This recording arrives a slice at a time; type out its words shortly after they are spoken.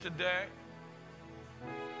today.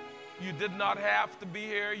 You did not have to be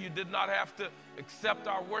here. You did not have to accept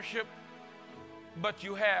our worship, but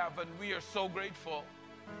you have, and we are so grateful.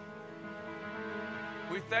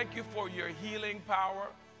 We thank you for your healing power,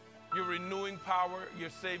 your renewing power, your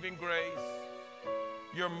saving grace,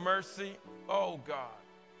 your mercy. Oh, God.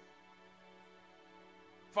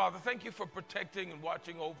 Father, thank you for protecting and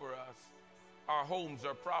watching over us, our homes,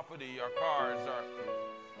 our property, our cars,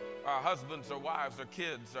 our husbands, our wives, our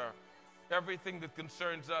kids, everything that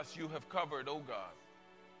concerns us, you have covered, oh God.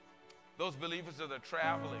 Those believers that are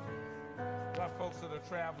traveling, God, folks that are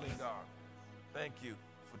traveling, God, thank you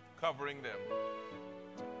for covering them.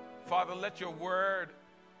 Father, let your word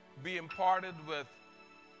be imparted with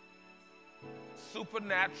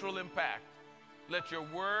supernatural impact. Let your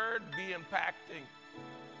word be impacting.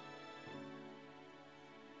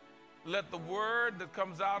 Let the word that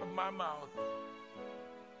comes out of my mouth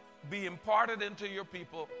be imparted into your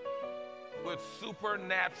people with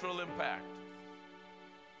supernatural impact.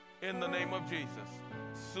 In the name of Jesus.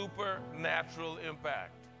 Supernatural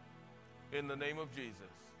impact. In the name of Jesus.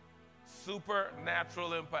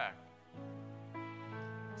 Supernatural impact.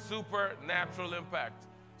 Supernatural impact.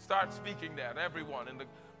 Start speaking that, everyone, in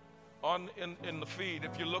the feed.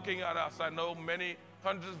 If you're looking at us, I know many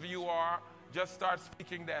hundreds of you are. Just start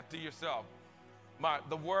speaking that to yourself.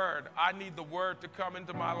 The word, I need the word to come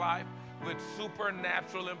into my life with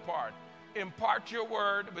supernatural impact. Impart your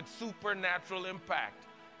word with supernatural impact.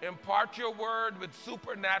 Impart your word with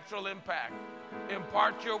supernatural impact.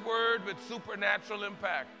 Impart your word with supernatural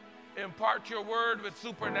impact. Impart your word with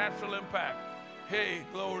supernatural impact. Hey,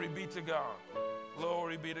 glory be to God.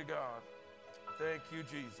 Glory be to God. Thank you,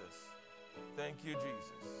 Jesus. Thank you,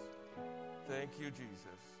 Jesus. Thank you,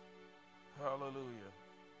 Jesus. Hallelujah.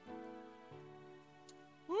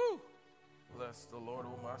 Woo! Bless the Lord,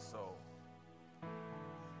 oh my soul.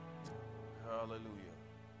 Hallelujah.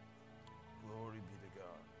 Glory be to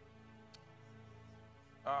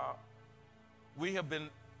God. We have been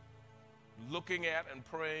looking at and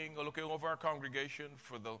praying, or looking over our congregation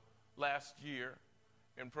for the last year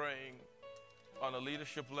and praying on a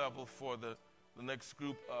leadership level for the next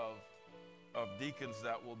group of deacons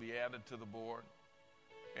that will be added to the board.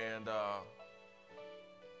 And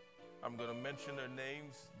I'm going to mention their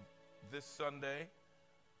names this Sunday.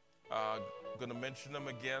 I'm going to mention them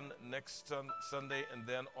again next Sunday, and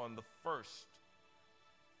then on the first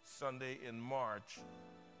Sunday in March,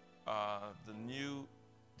 the new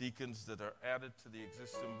deacons that are added to the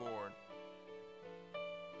existing board,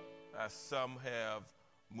 as some have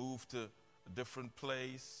moved to a different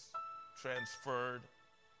place, transferred.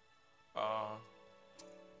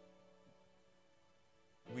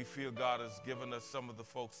 We feel God has given us some of the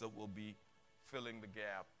folks that will be filling the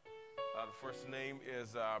gap. The first name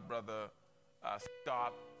is Brother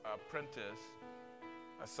Scott Prentice.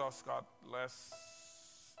 I saw Scott last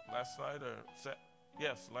night,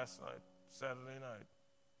 last night, Saturday night.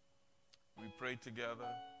 We prayed together,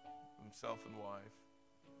 himself and wife.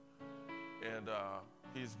 And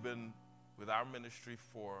he's been with our ministry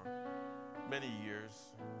for many years.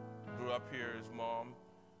 Grew up here. His mom,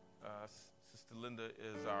 Sister Linda,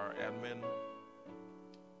 is our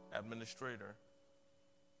administrator.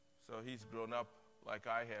 So he's grown up like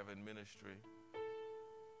I have in ministry.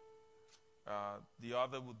 The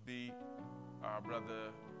other would be our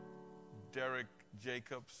brother Derek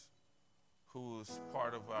Jacobs, who is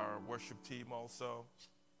part of our worship team also.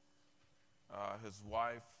 His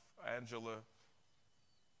wife, Angela,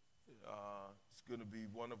 is going to be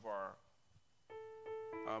one of our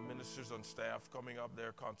ministers on staff coming up.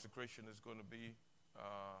 Their consecration is going to be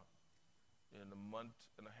in a month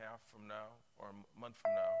and a half from now, or a month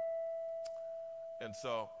from now. And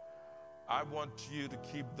so I want you to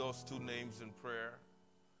keep those two names in prayer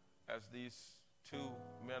as these two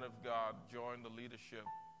men of God join the leadership.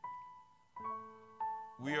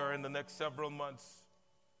 We are in the next several months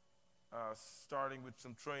starting with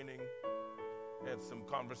some training and some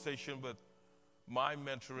conversation with my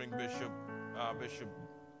mentoring bishop, Bishop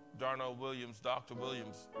Darnell Williams, Dr.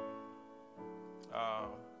 Williams,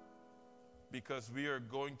 because we are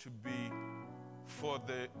going to be, for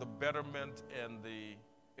the betterment and the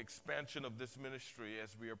expansion of this ministry,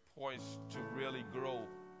 as we are poised to really grow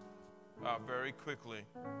very quickly.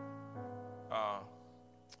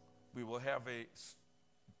 We will have a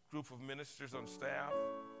group of ministers on staff.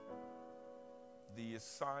 The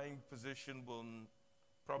assigned position will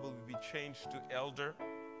probably be changed to elder.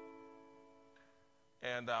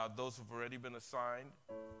 And those who have already been assigned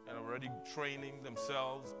and already training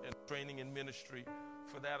themselves and training in ministry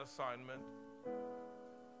for that assignment,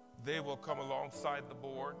 they will come alongside the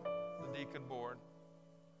board, the deacon board,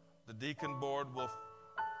 deacon board will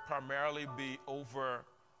primarily be over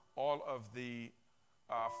all of the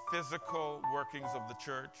physical workings of the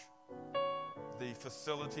church, the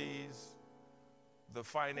facilities, the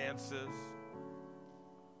finances,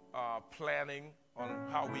 planning on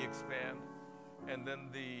how we expand. And then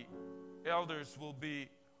the elders will be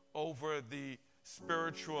over the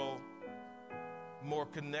spiritual, more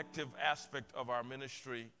connective aspect of our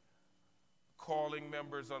ministry, calling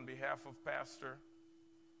members on behalf of pastor,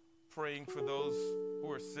 praying for those who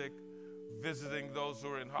are sick, visiting those who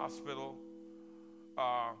are in hospital,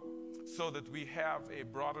 so that we have a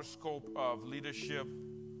broader scope of leadership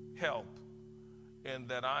help, and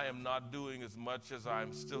that I am not doing as much as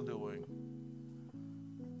I'm still doing.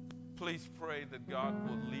 Please pray that God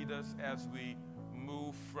will lead us as we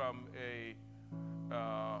move from a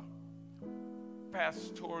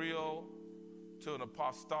pastoral to an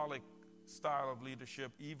apostolic style of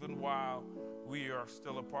leadership, even while we are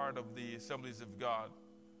still a part of the Assemblies of God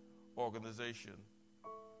organization.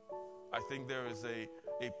 I think there is a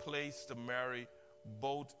place to marry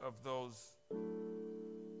both of those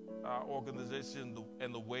organizations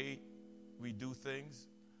and the way we do things.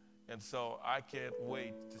 And so I can't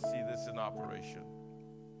wait to see this in operation.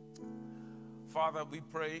 Father, we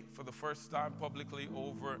pray for the first time publicly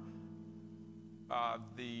over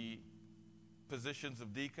the positions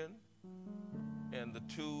of deacon and the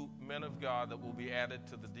two men of God that will be added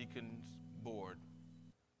to the deacons board.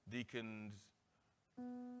 Deacons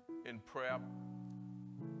in prep,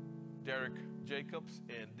 Derek Jacobs,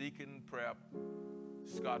 and deacon prep,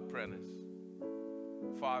 Scott Prentice.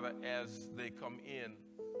 Father, as they come in,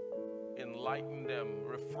 enlighten them,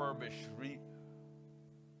 refurbish,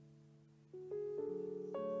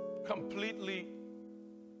 completely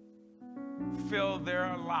fill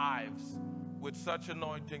their lives with such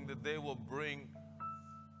anointing that they will bring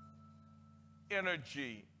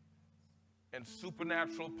energy and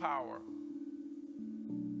supernatural power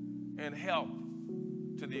and help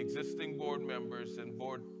to the existing board members and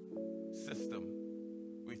board system.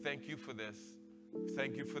 We thank you for this.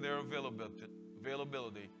 Thank you for their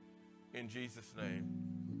availability. In Jesus' name,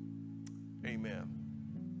 amen.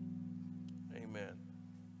 Amen.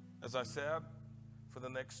 As I said, for the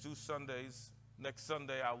next 2 Sundays, next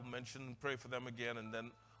Sunday I will mention and pray for them again, and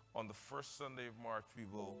then on the first Sunday of March we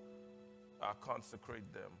will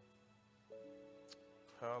consecrate them.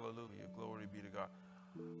 Hallelujah. Glory be to God.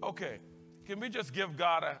 Okay, can we just give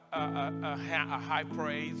God a high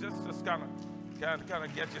praise? Just kind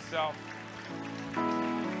of get yourself.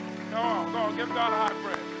 Go on, give God a high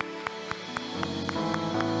praise.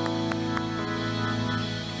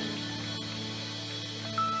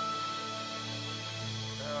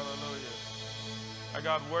 Hallelujah. I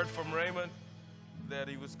got word from Raymond that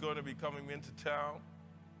he was going to be coming into town.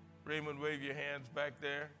 Raymond, wave your hands back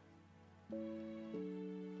there.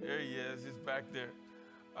 There he is. He's back there.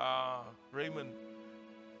 Raymond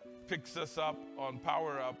picks us up on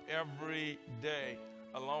Power Up every day,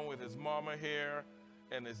 along with his mama here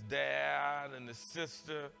and his dad and his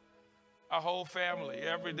sister, a whole family,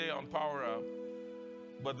 every day on Power Up.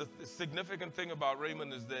 But the significant thing about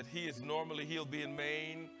Raymond is that he'll be in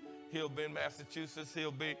Maine, he'll be in Massachusetts,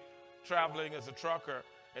 he'll be traveling as a trucker,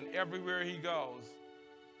 and everywhere he goes,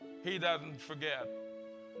 he doesn't forget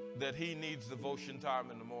that he needs devotion time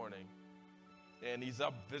in the morning. And he's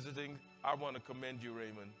up visiting. I want to commend you,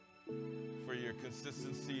 Raymond, for your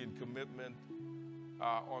consistency and commitment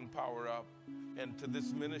on Power Up and to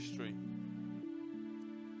this ministry.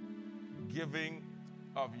 Giving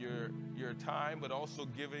of your time, but also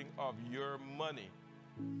giving of your money,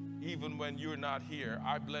 even when you're not here.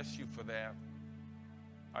 I bless you for that.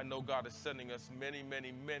 I know God is sending us many,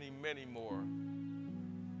 many, many, many more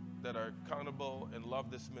that are accountable and love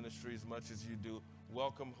this ministry as much as you do.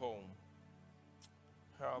 Welcome home.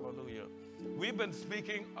 Hallelujah. We've been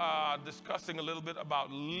discussing a little bit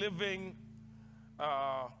about living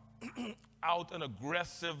out an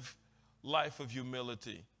aggressive life of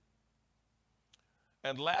humility.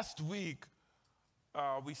 And last week,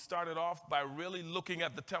 we started off by really looking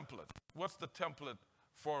at the template. What's the template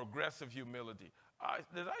for aggressive humility?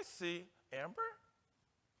 Did I see Amber?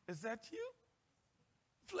 Is that you?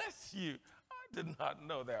 Bless you. I did not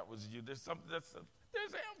know that was you. There's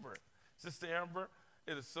Amber. Sister Amber,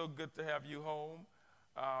 it is so good to have you home.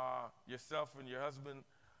 Yourself and your husband,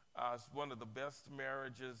 it's one of the best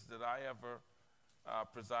marriages that I ever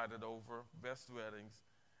presided over, best weddings,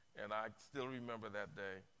 and I still remember that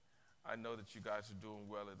day. I know that you guys are doing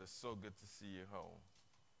well. It is so good to see you home.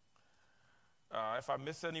 If I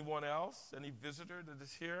miss anyone else, any visitor that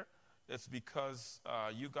is here, it's because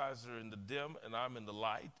you guys are in the dim and I'm in the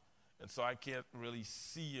light, And so I can't really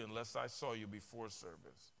see you unless I saw you before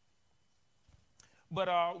service. But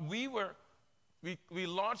we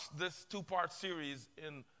launched this two-part series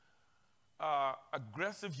in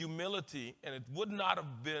aggressive humility, and it would not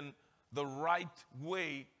have been the right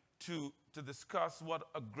way to discuss what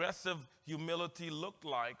aggressive humility looked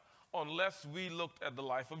like unless we looked at the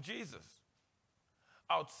life of Jesus.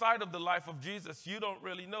 Outside of the life of Jesus, you don't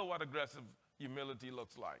really know what aggressive humility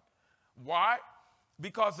looks like. Why?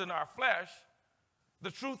 Because in our flesh,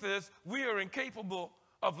 the truth is we are incapable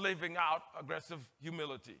of living out aggressive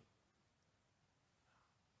humility.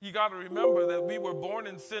 You got to remember that we were born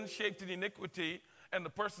in sin, shaped in iniquity, and the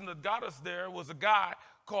person that got us there was a guy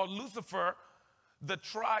called Lucifer that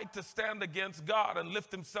tried to stand against God and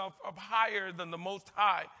lift himself up higher than the Most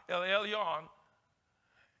High, El Elyon.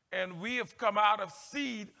 And we have come out of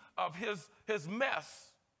seed of his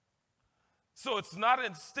mess. So it's not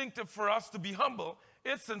instinctive for us to be humble.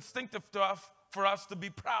 It's instinctive for us to be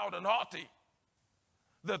proud and haughty.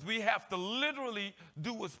 That we have to literally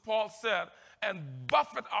do as Paul said and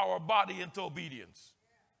buffet our body into obedience.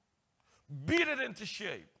 Beat it into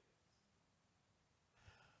shape.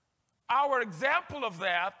 Our example of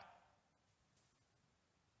that,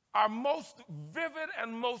 our most vivid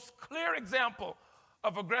and most clear example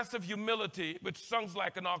of aggressive humility, which sounds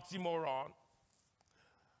like an oxymoron,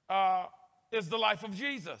 is the life of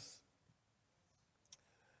Jesus.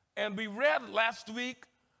 And we read last week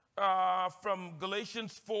from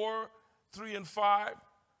Galatians 4, 3, and 5,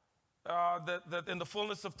 that in the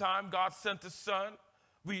fullness of time, God sent his son.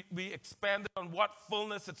 We expanded on what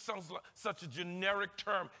fullness, it sounds like such a generic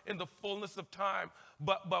term, in the fullness of time.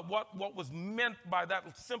 But what was meant by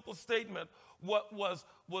that simple statement, what was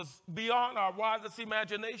beyond our wildest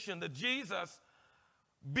imagination, that Jesus,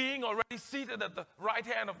 being already seated at the right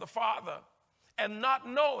hand of the Father, and not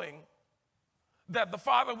knowing that the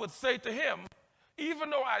Father would say to him,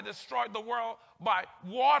 even though I destroyed the world by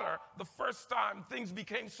water the first time things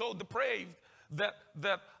became so depraved that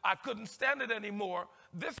I couldn't stand it anymore,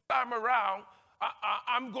 this time around,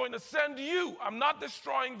 I'm going to send you. I'm not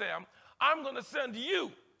destroying them. I'm going to send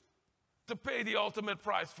you to pay the ultimate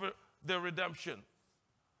price for their redemption.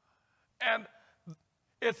 And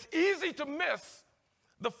it's easy to miss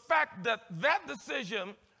the fact that that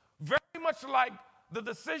decision, very much like the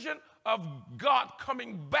decision of God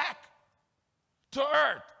coming back to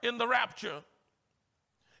earth in the rapture,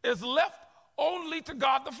 is left only to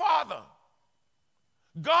God the Father.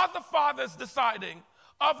 God the Father is deciding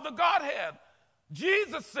of the Godhead.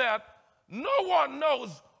 Jesus said, no one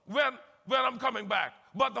knows when I'm coming back,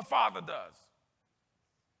 but the Father does.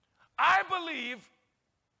 I believe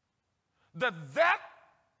that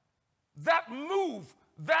move,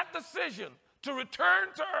 that decision to return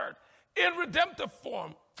to earth in redemptive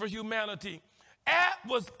form for humanity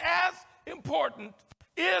was as important,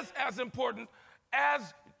 is as important as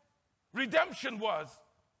redemption was.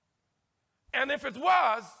 And if it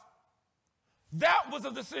was, that was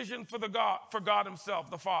a decision for God himself,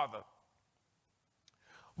 the Father.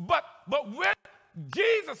 But when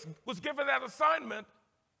Jesus was given that assignment,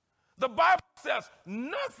 the Bible says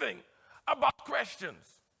nothing about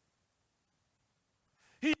questions.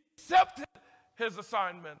 He accepted his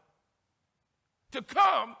assignment to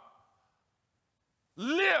come,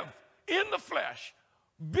 live in the flesh,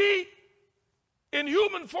 be in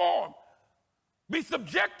human form, be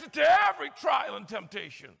subjected to every trial and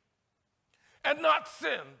temptation, and not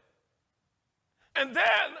sin. And then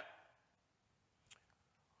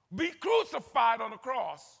be crucified on a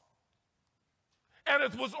cross. And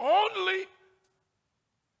it was only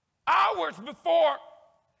hours before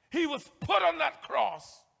he was put on that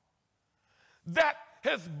cross that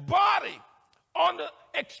his body, under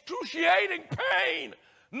excruciating pain,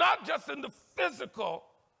 not just in the physical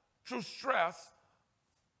through stress,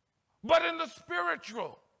 but in the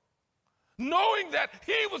spiritual, knowing that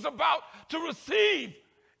he was about to receive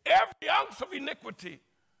every ounce of iniquity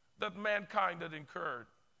that mankind had incurred.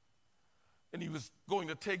 And he was going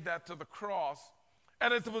to take that to the cross.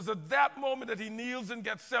 And it was at that moment that he kneels in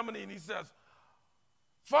Gethsemane and he says,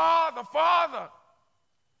 Father, Father,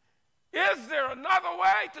 is there another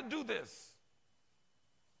way to do this?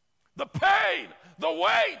 The pain, the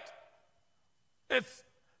weight,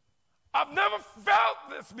 I've never felt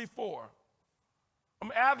this before.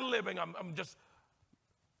 I'm ad-libbing, I'm just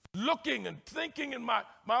looking and thinking in my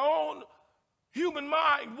own human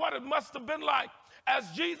mind what it must have been like as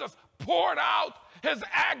Jesus poured out his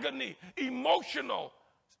agony, emotional,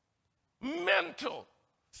 mental,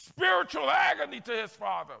 spiritual agony to his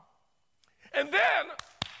Father. And then,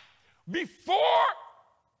 before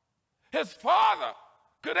his Father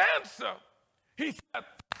could answer, he said,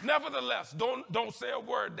 Nevertheless, don't say a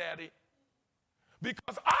word, Daddy,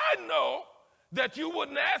 because I know that you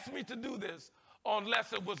wouldn't ask me to do this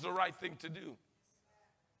unless it was the right thing to do.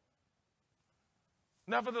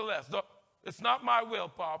 Nevertheless, it's not my will,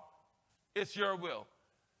 Pop. It's your will.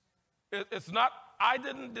 It's not, I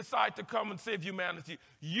didn't decide to come and save humanity.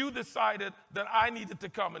 You decided that I needed to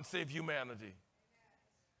come and save humanity.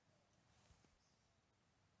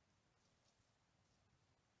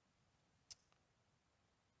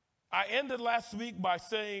 I ended last week by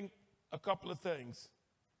saying a couple of things.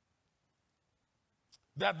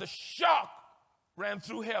 That the shock ran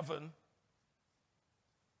through heaven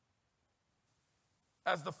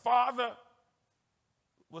as the Father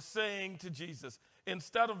was saying to Jesus,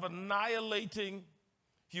 instead of annihilating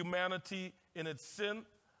humanity in its sin,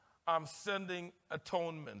 I'm sending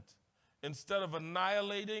atonement. Instead of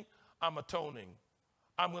annihilating, I'm atoning.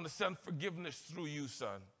 I'm going to send forgiveness through you,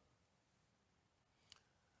 son.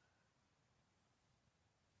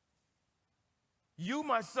 You,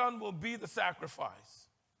 my son, will be the sacrifice.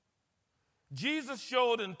 Jesus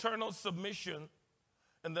showed internal submission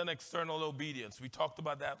and then external obedience. We talked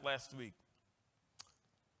about that last week.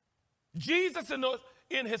 Jesus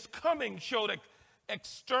in his coming showed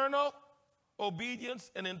external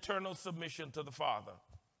obedience and internal submission to the Father.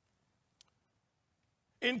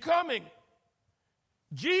 In coming,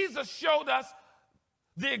 Jesus showed us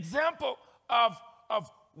the example of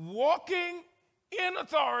walking in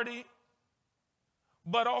authority,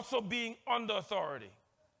 but also being under authority.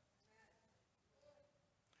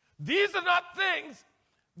 These are not things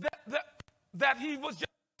that he was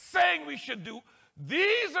just saying we should do.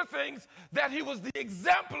 These are things that he was the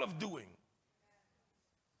example of doing.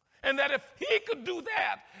 And that if he could do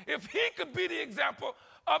that, if he could be the example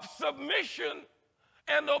of submission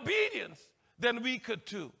and obedience, then we could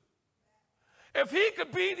too. If he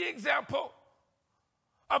could be the example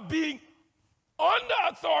of being under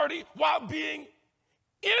authority while being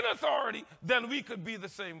in authority, then we could be the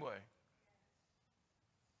same way.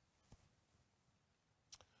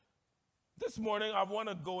 This morning, I want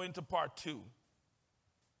to go into part 2.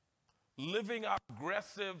 Living out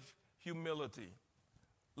aggressive humility.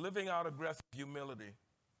 Living out aggressive humility.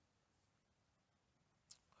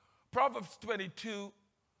 Proverbs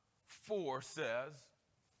 22:4 says,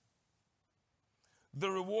 the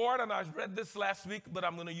reward, and I read this last week, but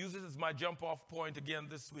I'm going to use it as my jump-off point again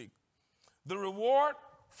this week. The reward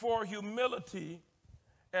for humility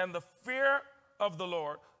and the fear of the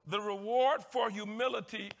Lord. The reward for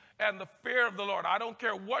humility and the fear of the Lord. I don't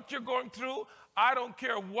care what you're going through. I don't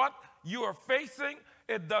care what you are facing.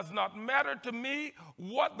 It does not matter to me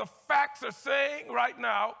what the facts are saying right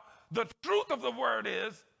now. The truth of the word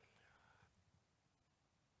is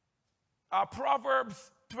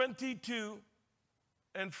Proverbs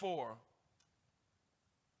 22:4.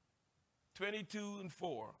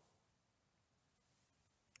 22:4.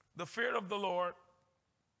 The fear of the Lord,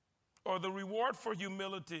 or the reward for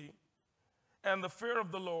humility and the fear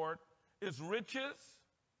of the Lord, is riches.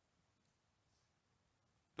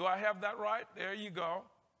 Do I have that right? There you go.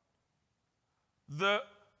 The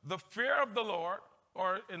fear of the Lord,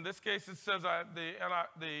 or in this case it says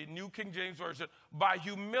the New King James Version, by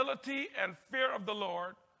humility and fear of the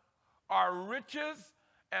Lord are riches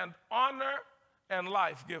and honor and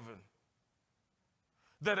life given.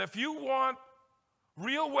 That if you want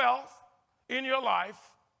real wealth in your life,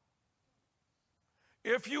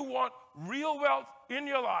 if you want real wealth in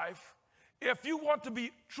your life, if you want to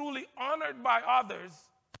be truly honored by others,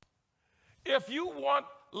 if you want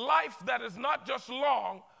life that is not just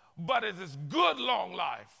long, but it is good long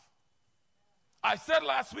life. I said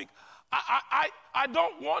last week, I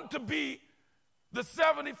don't want to be the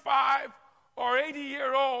 75 or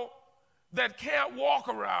 80-year-old that can't walk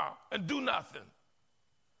around and do nothing.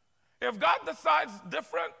 If God decides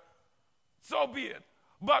different, so be it.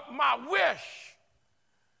 But my wish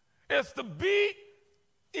is to be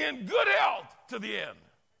in good health to the end.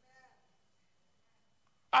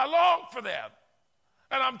 I long for that.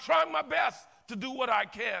 And I'm trying my best to do what I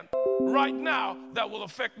can right now that will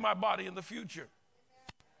affect my body in the future.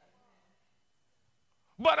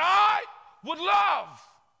 But I would love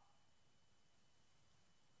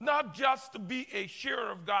not just to be a sharer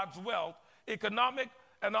of God's wealth, economic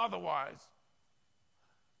and otherwise.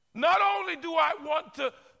 Not only do I want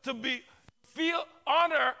to feel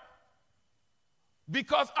honor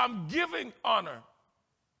because I'm giving honor,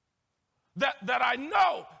 that I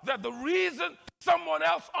know that the reason someone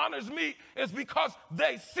else honors me is because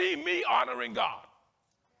they see me honoring God.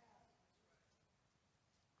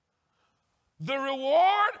 The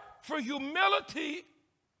reward for humility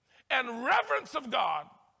and reverence of God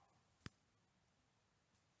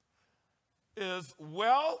is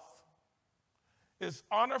wealth, is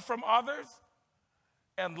honor from others,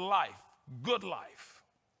 and life, good life.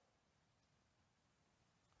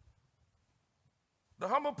 The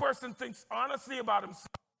humble person thinks honestly about himself.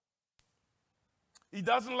 He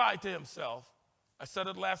doesn't lie to himself. I said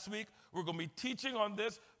it last week. We're going to be teaching on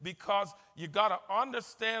this because you got to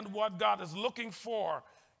understand what God is looking for.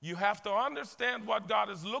 You have to understand what God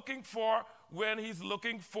is looking for when he's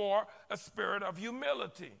looking for a spirit of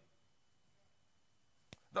humility.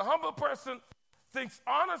 The humble person thinks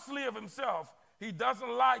honestly of himself. He doesn't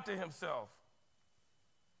lie to himself.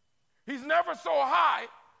 He's never so high,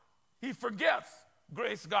 he forgets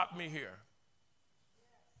grace got me here.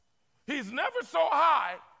 He's never so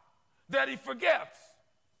high that he forgets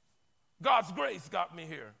God's grace got me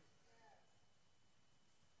here.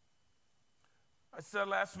 I said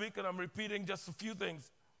last week, and I'm repeating just a few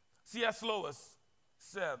things. C.S. Lewis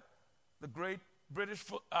said, the great British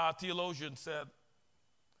theologian said,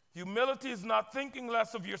 humility is not thinking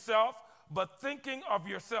less of yourself, but thinking of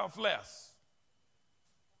yourself less.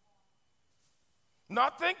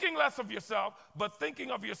 Not thinking less of yourself, but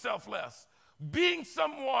thinking of yourself less. Being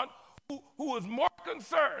someone who is more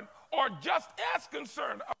concerned or just as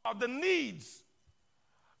concerned about the needs,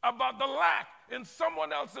 about the lack in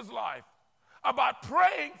someone else's life, about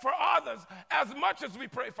praying for others as much as we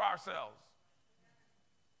pray for ourselves.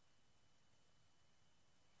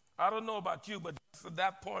 I don't know about you, but just at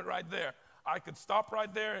that point right there, I could stop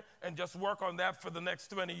right there and just work on that for the next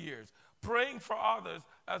 20 years. Praying for others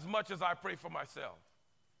as much as I pray for myself.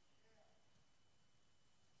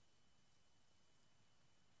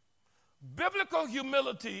 Biblical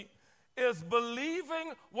humility is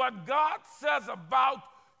believing what God says about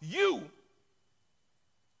you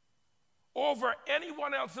over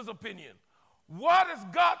anyone else's opinion. What is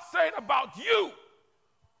God saying about you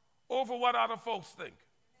over what other folks think?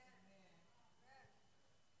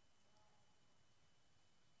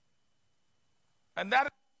 And that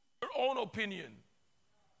is your own opinion.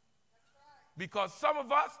 Because some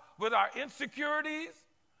of us, with our insecurities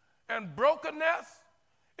and brokenness,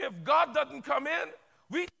 if God doesn't come in,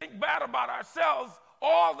 we think bad about ourselves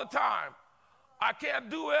all the time. I can't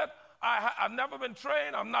do it. I've never been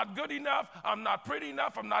trained. I'm not good enough. I'm not pretty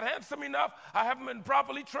enough. I'm not handsome enough. I haven't been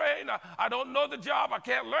properly trained. I don't know the job. I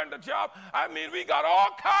can't learn the job. I mean, we got all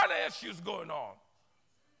kind of issues going on.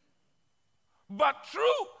 But true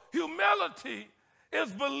humility is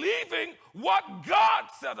believing what God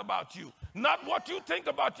said about you, not what you think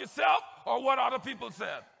about yourself or what other people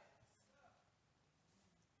said.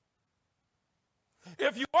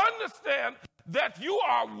 If you understand that you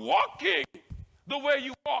are walking the way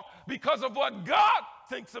you walk because of what God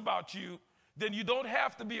thinks about you, then you don't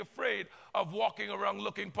have to be afraid of walking around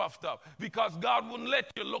looking puffed up, because God wouldn't let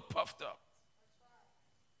you look puffed up.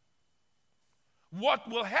 What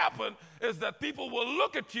will happen is that people will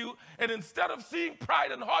look at you, and instead of seeing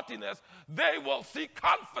pride and haughtiness, they will see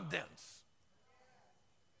confidence.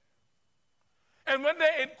 And when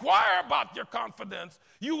they inquire about your confidence,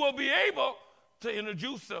 you will be able to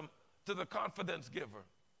introduce them to the confidence giver.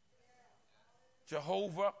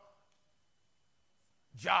 Jehovah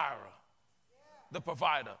Jireh, the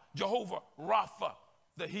provider. Jehovah Rapha,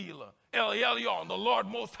 the healer. El Elyon, the Lord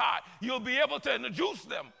Most High. You'll be able to introduce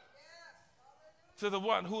them to the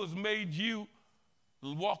one who has made you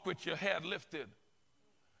walk with your head lifted.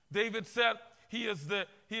 David said, he is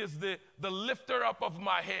the lifter up of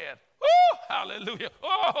my head. Oh, hallelujah.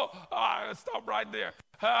 Oh, I'll stop right there.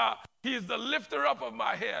 He is the lifter up of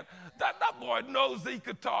my head. That boy knows that he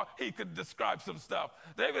could talk. He could describe some stuff.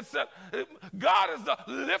 David said, God is the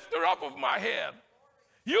lifter up of my head.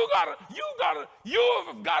 You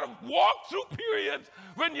have got to walk through periods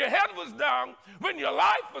when your head was down, when your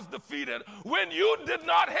life was defeated, when you did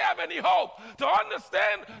not have any hope, to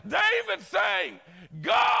understand David saying,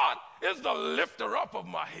 God is the lifter up of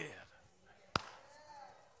my head.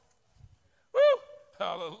 Woo!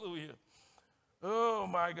 Hallelujah. Oh,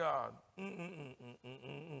 my God.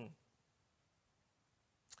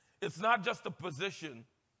 It's not just a position.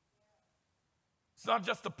 It's not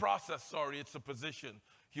just a process, sorry, it's a position.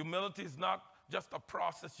 Humility is not just a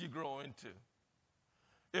process you grow into.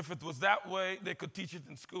 If it was that way, they could teach it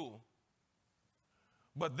in school.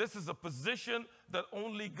 But this is a position that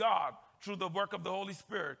only God, through the work of the Holy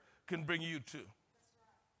Spirit, can bring you to.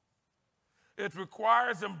 It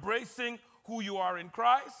requires embracing who you are in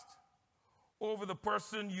Christ over the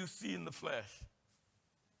person you see in the flesh.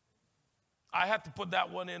 I had to put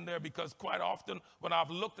that one in there because quite often when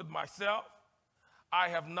I've looked at myself, I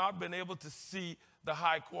have not been able to see the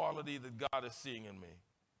high quality that God is seeing in me.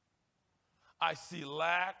 I see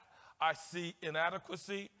lack, I see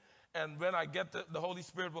inadequacy, And when I get the Holy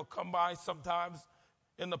Spirit will come by sometimes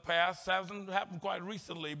in the past. Hasn't happened quite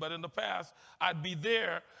recently, but in the past, I'd be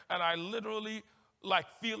there and I literally like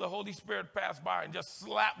feel the Holy Spirit pass by and just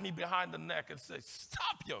slap me behind the neck and say,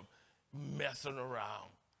 stop your messing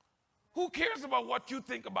around. Who cares about what you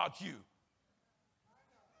think about you?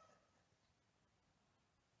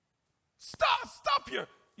 Stop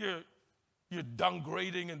your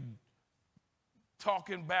downgrading and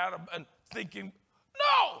talking bad and thinking,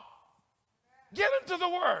 no! Get into the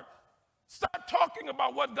Word. Start talking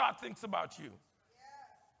about what God thinks about you.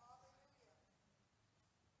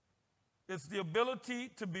 It's the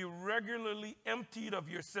ability to be regularly emptied of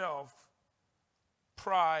yourself,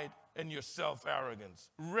 pride, and your self-arrogance.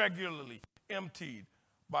 Regularly emptied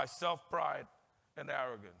by self-pride and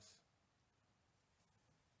arrogance.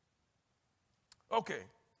 Okay.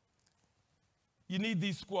 You need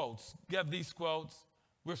these quotes. Get these quotes.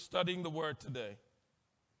 We're studying the Word today.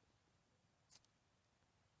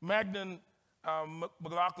 Magnan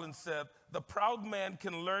McLaughlin said, the proud man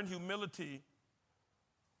can learn humility,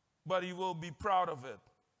 but he will be proud of it.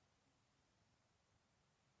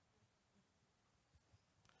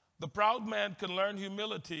 The proud man can learn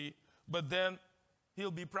humility, but then he'll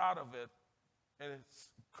be proud of it. And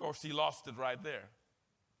of course, he lost it right there.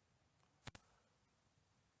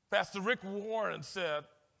 Pastor Rick Warren said,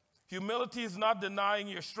 humility is not denying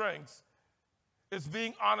your strengths, it's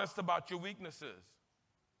being honest about your weaknesses.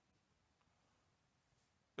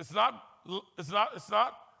 It's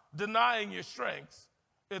not denying your strengths.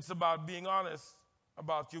 It's about being honest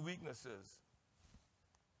about your weaknesses.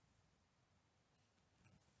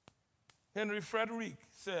 Henry Frederick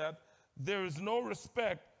said, there is no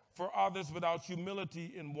respect for others without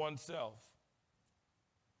humility in oneself.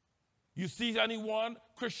 You see anyone,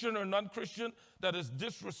 Christian or non-Christian, that is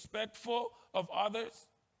disrespectful of others?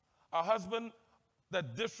 A husband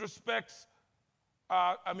that disrespects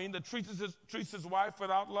that treats his wife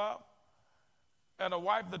without love, and a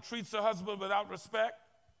wife that treats her husband without respect.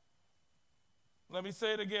 Let me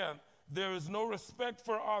say it again. There is no respect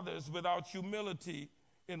for others without humility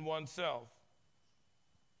in oneself.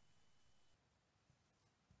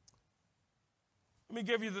 Let me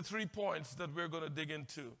give you the 3 points that we're going to dig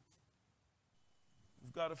into.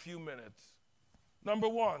 We've got a few minutes. Number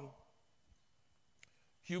 1,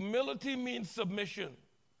 humility means submission,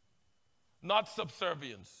 not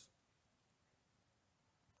subservience.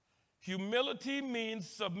 Humility means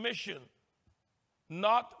submission,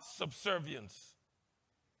 not subservience.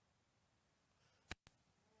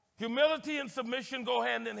 Humility and submission go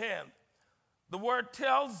hand in hand. The word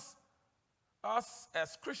tells us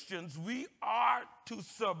as Christians we are to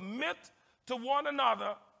submit to one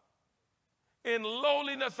another in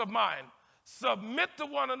lowliness of mind. Submit to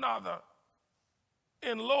one another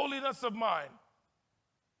in lowliness of mind.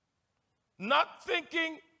 Not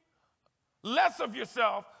thinking less of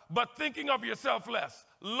yourself, but thinking of yourself less.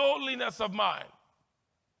 Lowliness of mind.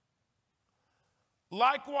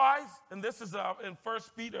 Likewise, and this is in 1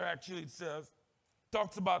 Peter actually, it says,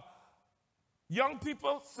 talks about young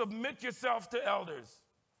people, submit yourself to elders.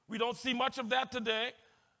 We don't see much of that today,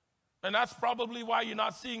 and that's probably why you're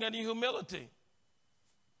not seeing any humility.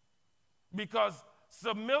 Because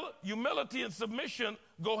humility and submission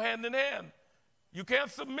go hand in hand. You can't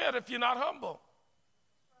submit if you're not humble.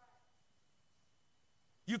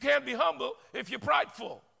 You can't be humble if you're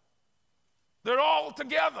prideful. They're all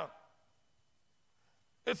together.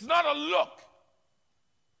 It's not a look.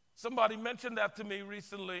 Somebody mentioned that to me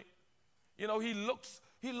recently. You know, he looks,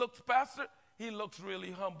 Pastor, he looks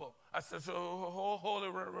really humble. I said, so hold it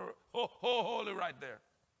right there.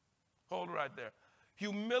 Hold it right there.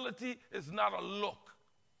 Humility is not a look.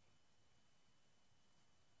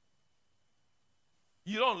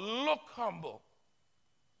 You don't look humble.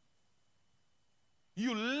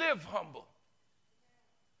 You live humble.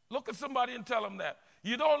 Look at somebody and tell them that.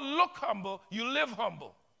 You don't look humble, you live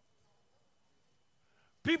humble.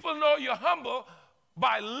 People know you're humble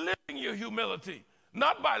by living your humility,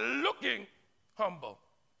 not by looking humble.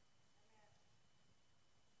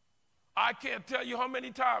 I can't tell you how many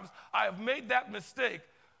times I have made that mistake,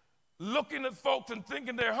 looking at folks and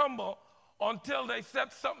thinking they're humble until they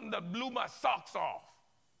said something that blew my socks off.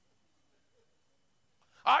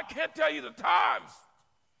 I can't tell you the times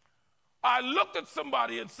I looked at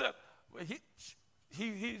somebody and said, well,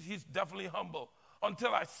 he's definitely humble,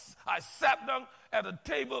 until I sat down at a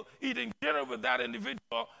table eating dinner with that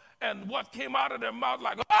individual, and what came out of their mouth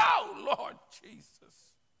like, oh, Lord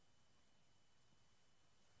Jesus.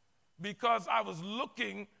 Because I was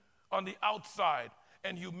looking on the outside,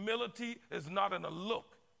 and humility is not in a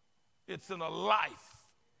look, it's in a life.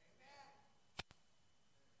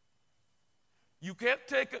 You can't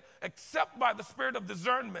take it except by the spirit of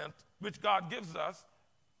discernment, which God gives us.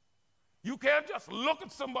 You can't just look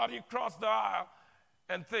at somebody across the aisle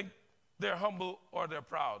and think they're humble or they're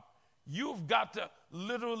proud. You've got to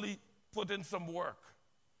literally put in some work.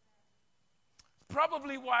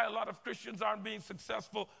 Probably why a lot of Christians aren't being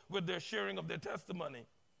successful with their sharing of their testimony.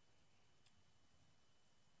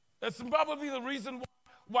 That's probably the reason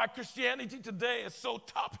why Christianity today is so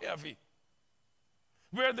top-heavy,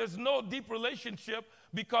 where there's no deep relationship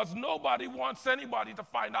because nobody wants anybody to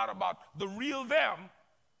find out about the real them.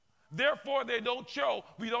 Therefore,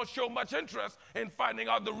 we don't show much interest in finding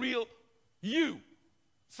out the real you,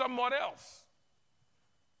 someone else.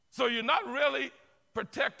 So you're not really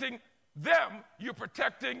protecting them, you're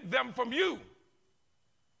protecting them from you.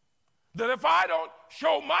 That if I don't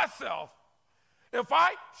show myself, if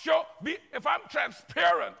I'm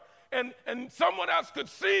transparent and someone else could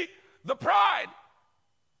see the pride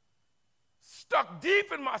stuck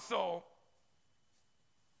deep in my soul,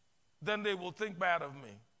 then they will think bad of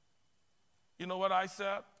me. You know what I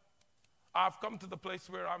said? I've come to the place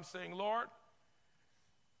where I'm saying, Lord,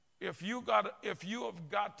 if you have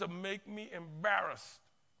got to make me embarrassed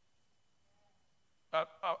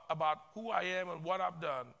about who I am and what I've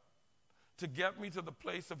done to get me to the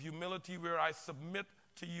place of humility where I submit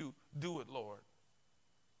to you, do it, Lord.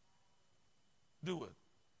 Do it.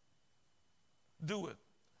 Do it.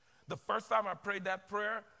 The first time I prayed that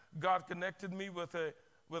prayer, God connected me with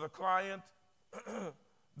a client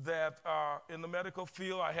that in the medical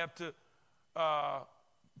field I had to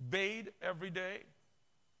bathe every day.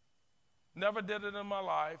 Never did it in my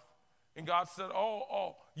life. And God said,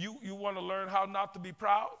 oh, you want to learn how not to be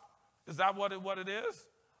proud? Is that what it is?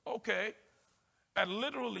 Okay. And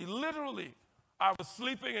literally, I was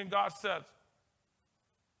sleeping and God said,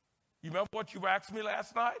 you remember what you asked me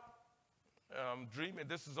last night? I'm dreaming.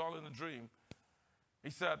 This is all in a dream. He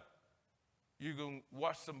said, you're going to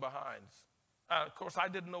wash some behinds. And of course, I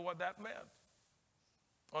didn't know what that meant.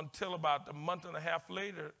 Until about a month and a half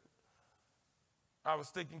later, I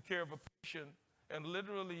was taking care of a patient and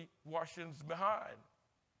literally washing behind.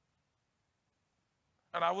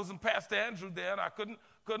 And I wasn't Pastor Andrew then. I couldn't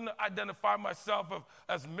identify myself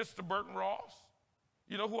as Mr. Burton Ross.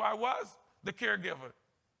 You know who I was? The caregiver.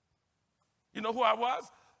 You know who I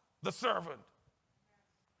was? The servant.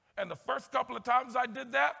 And the first couple of times I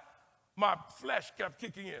did that, my flesh kept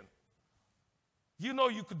kicking in. You know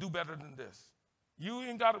you could do better than this. You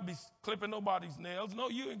ain't got to be clipping nobody's nails. No,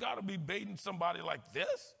 you ain't got to be baiting somebody like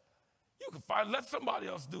this. You can let somebody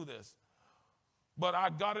else do this. But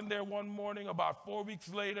I got in there one morning about 4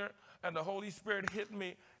 weeks later, and the Holy Spirit hit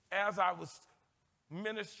me as I was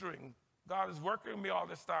ministering. God is working with me all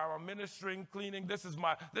this time. I'm ministering, cleaning. This is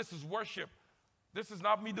worship. This is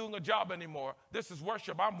not me doing a job anymore. This is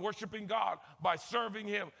worship. I'm worshiping God by serving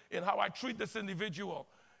him in how I treat this individual.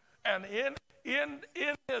 And in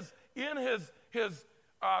his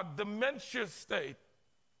dementia state,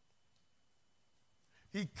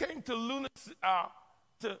 he came to lunacy,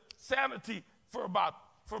 to sanity for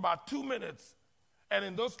about 2 minutes. And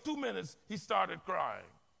in those 2 minutes, he started crying.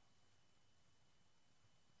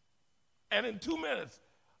 And in 2 minutes,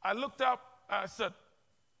 I looked up and I said,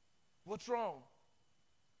 what's wrong?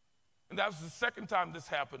 And that was the second time this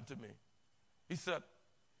happened to me. He said,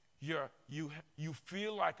 you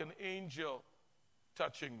feel like an angel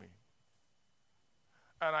touching me.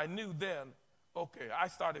 And I knew then, okay, I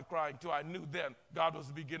started crying too. I knew then God was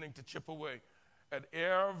beginning to chip away at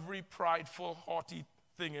every prideful, haughty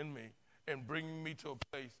thing in me and bringing me to a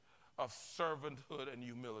place of servanthood and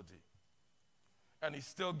humility. And he's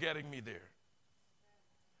still getting me there.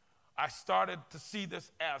 I started to see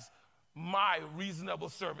this as my reasonable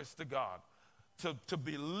service to God, to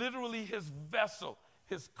be literally his vessel,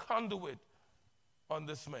 his conduit on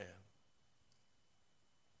this man.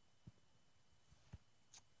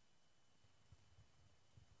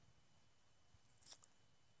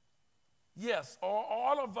 Yes,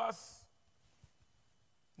 all of us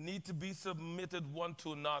need to be submitted one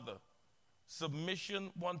to another.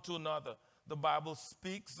 Submission one to another. The Bible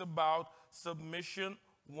speaks about submission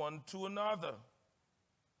one to another.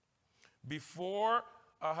 Before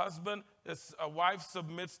a wife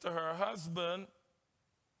submits to her husband,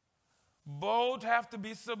 both have to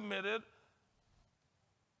be submitted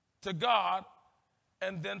to God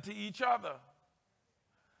and then to each other.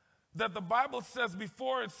 That the Bible says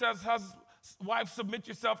before it says, wife, submit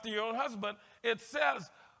yourself to your own husband, it says,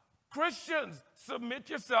 Christians,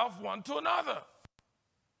 submit yourself one to another.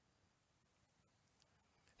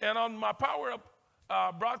 And on my Power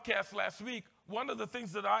Up broadcast last week, one of the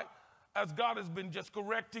things that as God has been just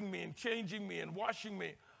correcting me and changing me and washing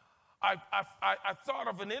me, I thought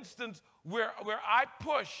of an instance where I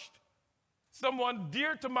pushed someone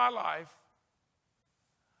dear to my life.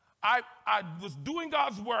 I was doing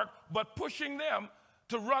God's work, but pushing them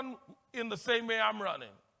to run in the same way I'm running.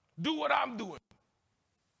 Do what I'm doing.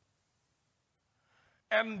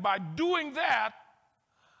 And by doing that,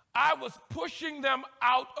 I was pushing them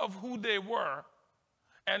out of who they were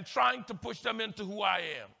and trying to push them into who I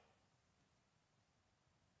am.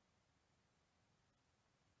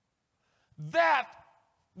 That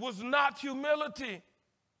was not humility.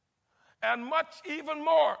 And much even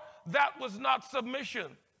more, that was not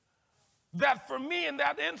submission. That for me in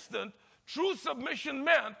that instant, true submission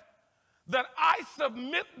meant that I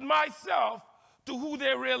submit myself to who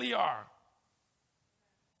they really are.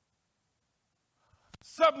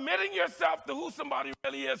 Submitting yourself to who somebody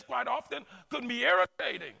really is quite often could be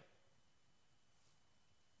irritating.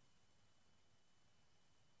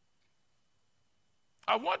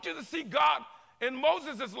 I want you to see God in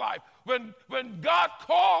Moses' life. When God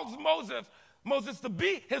calls Moses to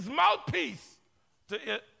be his mouthpiece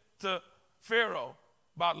to Pharaoh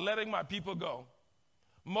about letting my people go,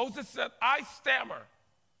 Moses said, I stammer.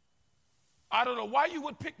 I don't know why you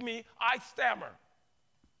would pick me, I stammer.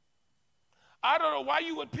 I don't know why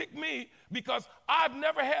you would pick me because I've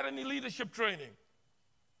never had any leadership training.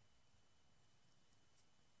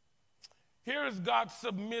 Here is God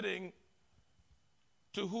submitting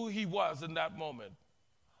to who he was in that moment.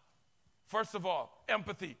 First of all,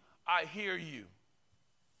 empathy. I hear you.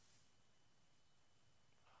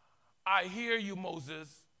 I hear you,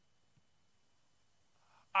 Moses.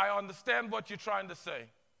 I understand what you're trying to say.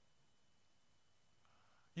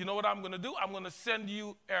 You know what I'm going to do? I'm going to send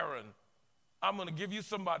you Aaron. I'm going to give you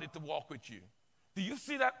somebody to walk with you. Do you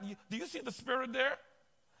see that? Do you see the spirit there?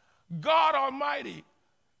 God Almighty,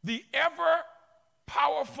 the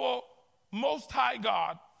ever-powerful, Most High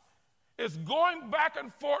God, is going back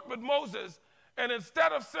and forth with Moses, and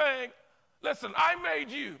instead of saying, listen, I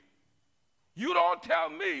made you. You don't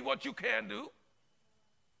tell me what you can do.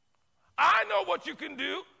 I know what you can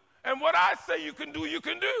do, and what I say you can do, you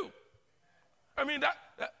can do. I mean,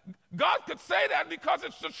 God could say that because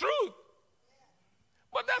it's the truth.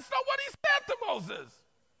 But that's not what he said to Moses.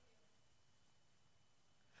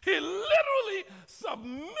 He literally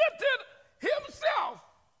submitted himself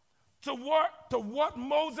to what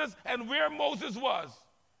Moses and where Moses was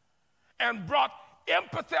and brought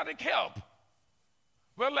empathetic help.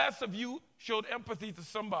 When last have you showed empathy to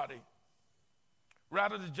somebody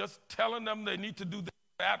rather than just telling them they need to do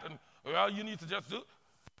that and, well, you need to just do,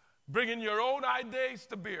 bringing your own ideas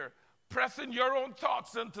to bear, pressing your own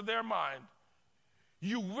thoughts into their mind.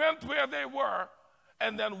 You went where they were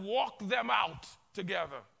and then walked them out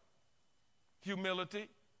together. Humility,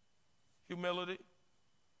 humility,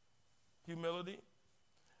 humility.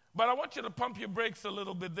 But I want you to pump your brakes a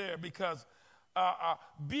little bit there because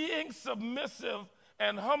being submissive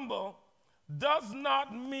and humble does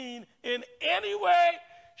not mean in any way,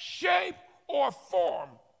 shape, or form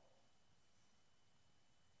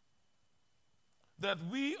that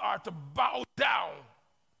we are to bow down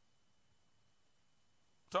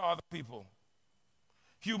to other people.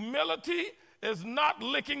 Humility is not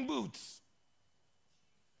licking boots.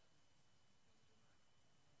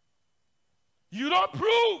 You don't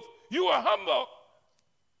prove you are humble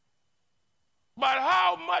by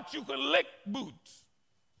how much you can lick boots.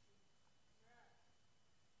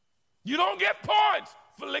 You don't get points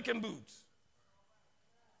for licking boots.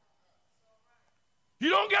 You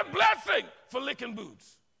don't get blessing for licking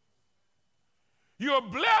boots. You're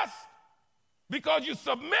blessed because you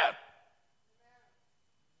submit.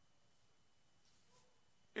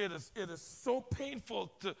 It is so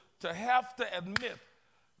painful to have to admit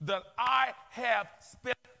that I have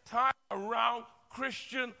spent time around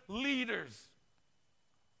Christian leaders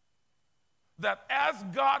that as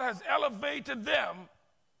God has elevated them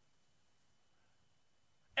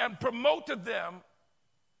and promoted them,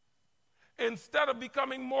 instead of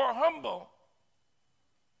becoming more humble,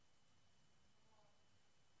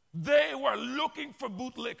 they were looking for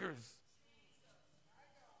bootlickers.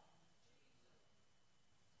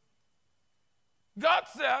 God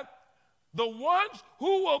said, the ones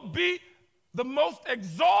who will be the most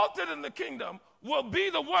exalted in the kingdom will be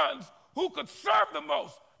the ones who could serve the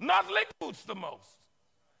most, not lick boots the most.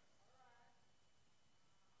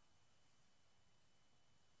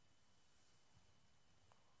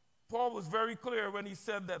 Paul was very clear when he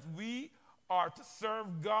said that we are to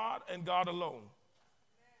serve God and God alone.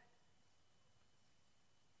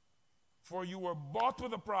 For you were bought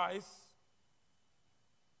with a price.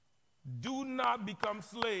 Do not become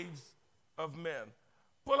slaves of men.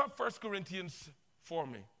 Pull up 1 Corinthians for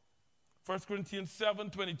me. 1 Corinthians 7,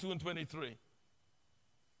 22 and 23.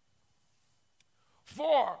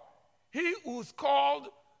 For he who's called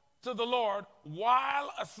to the Lord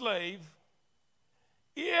while a slave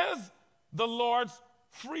is the Lord's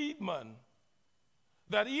freedman.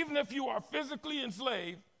 That even if you are physically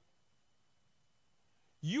enslaved,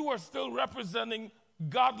 you are still representing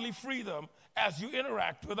godly freedom as you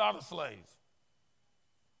interact with other slaves.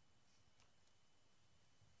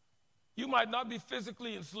 You might not be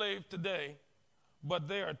physically enslaved today, but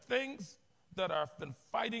there are things that have been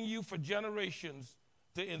fighting you for generations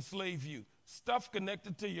to enslave you. Stuff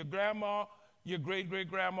connected to your grandma, your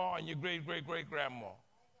great-great-grandma, and your great-great-great-grandma.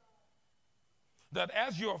 That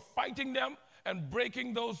as you're fighting them and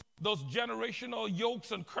breaking those generational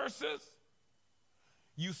yokes and curses,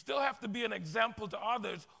 you still have to be an example to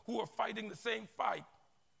others who are fighting the same fight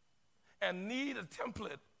and need a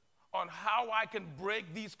template on how I can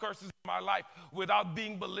break these curses in my life without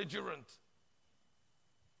being belligerent.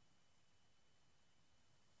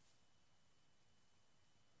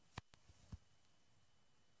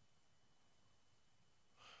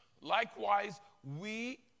 Likewise,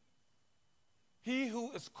 he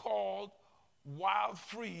who is called while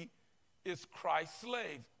free is Christ's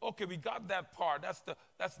slave. Okay, we got that part. That's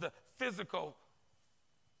the physical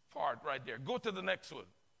part right there. Go to the next one.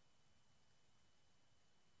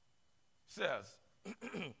 Says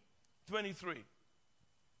 23.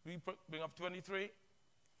 We bring up 23.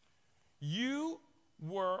 You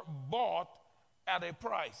were bought at a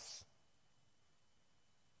price.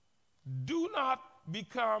 Do not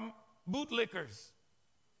become bootlickers.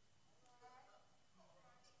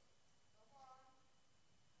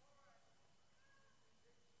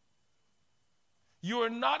 You are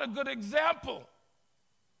not a good example.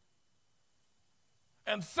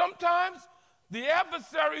 And sometimes the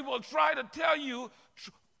adversary will try to tell you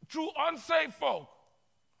through unsaved folk,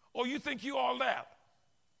 oh, you think you all that.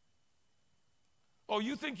 Oh,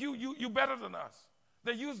 you think you better than us.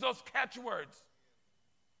 They use those catchwords.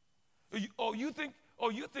 Oh, you think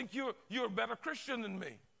you're a better Christian than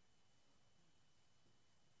me.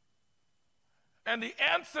 And the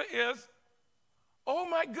answer is, oh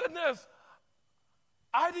my goodness,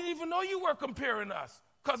 I didn't even know you were comparing us,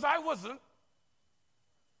 because I wasn't.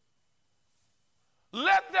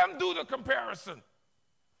 Let them do the comparison.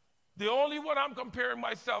 The only one I'm comparing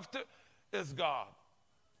myself to is God.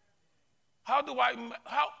 How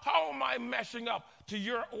am I meshing up to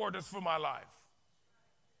your orders for my life?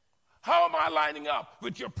 How am I lining up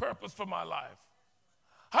with your purpose for my life?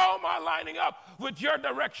 How am I lining up with your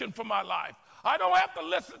direction for my life? I don't have to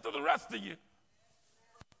listen to the rest of you.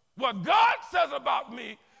 What God says about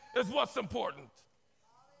me is what's important.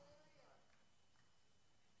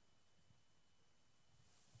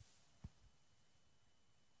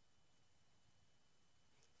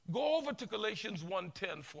 Go over to Galatians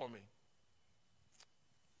 1:10 for me.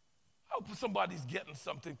 I hope somebody's getting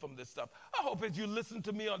something from this stuff. I hope as you listen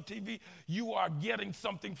to me on TV, you are getting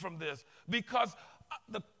something from this. Because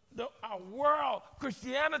our world,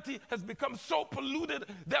 Christianity, has become so polluted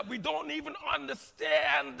that we don't even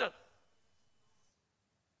understand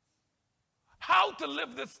how to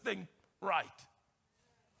live this thing right.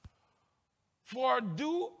 For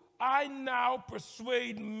do I now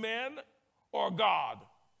persuade men or God?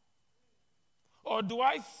 Or do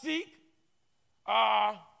I seek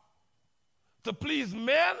to please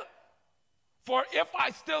men? For if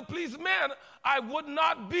I still please men, I would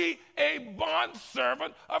not be a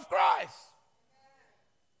bondservant of Christ.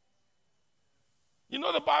 You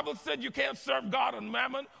know the Bible said you can't serve God and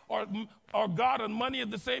mammon or God and money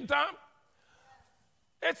at the same time?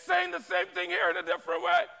 It's saying the same thing here in a different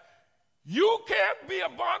way. You can't be a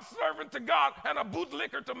bondservant to God and a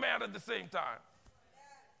bootlicker to man at the same time.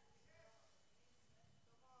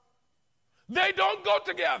 They don't go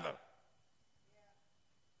together.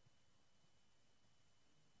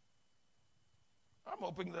 I'm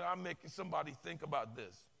hoping that I'm making somebody think about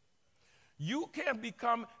this. You can't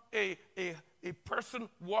become a person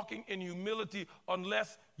walking in humility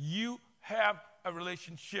unless you have a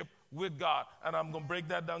relationship with God. And I'm going to break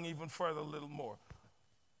that down even further a little more.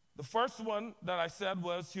 The first one that I said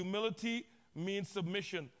was humility means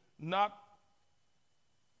submission, not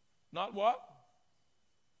what?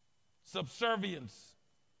 Subservience.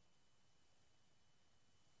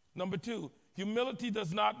 Number two, humility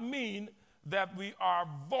does not mean that we are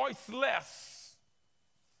voiceless.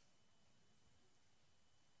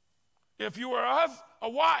 If you are a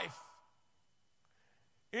wife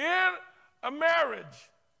in a marriage,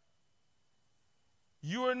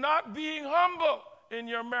 you are not being humble in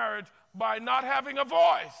your marriage by not having a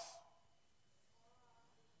voice.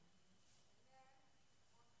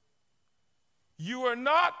 You are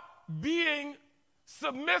not being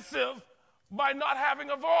submissive by not having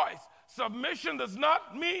a voice. Submission does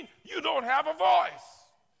not mean you don't have a voice.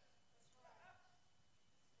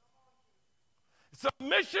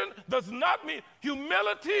 Submission does not mean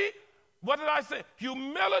humility. What did I say?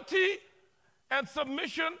 Humility and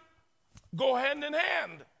submission go hand in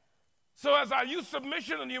hand. So as I use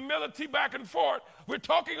submission and humility back and forth, we're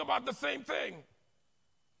talking about the same thing.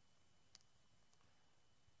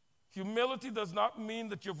 Humility does not mean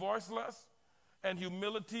that you're voiceless, and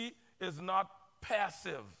humility is not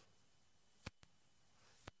passive.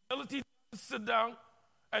 Humility doesn't sit down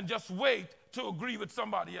and just wait to agree with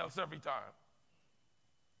somebody else every time.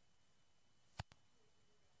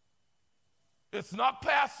 It's not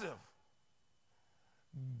passive.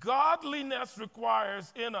 Godliness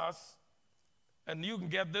requires in us, and you can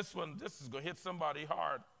get this one, this is going to hit somebody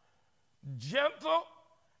hard, gentle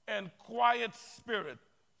and quiet spirit.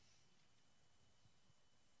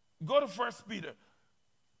 Go to 1 Peter.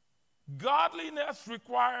 Godliness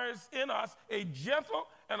requires in us a gentle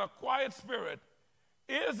and a quiet spirit.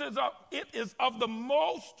 It is of the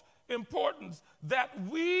most importance that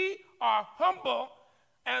we are humble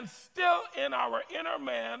and still in our inner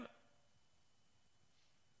man.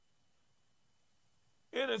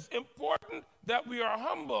 It is important that we are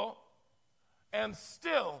humble and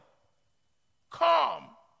still calm,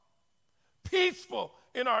 peaceful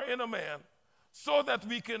in our inner man, so that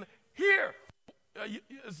we can hear.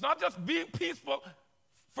 It's not just being peaceful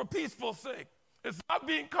for peaceful sake. It's not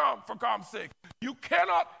being calm for calm's sake. You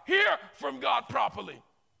cannot hear from God properly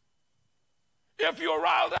if you're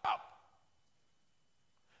riled up.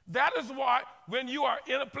 That is why when you are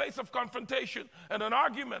in a place of confrontation and an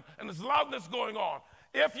argument and there's loudness going on,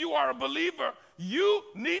 if you are a believer, you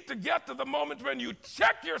need to get to the moment when you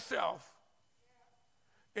check yourself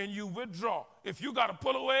and you withdraw. If you got to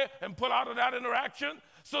pull away and pull out of that interaction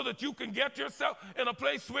so that you can get yourself in a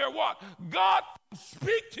place where what? God can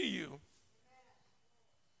speak to you.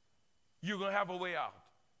 You're going to have a way out.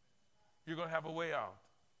 You're going to have a way out.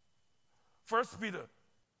 1 Peter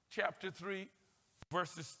chapter 3,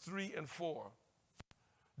 verses 3 and 4.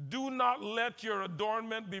 Do not let your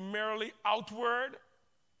adornment be merely outward,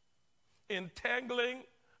 entangling,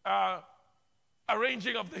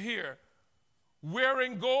 arranging of the hair,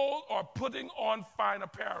 wearing gold or putting on fine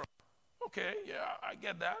apparel. Okay, yeah, I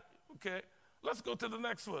get that. Okay, let's go to the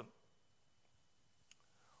next one.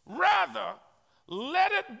 Rather,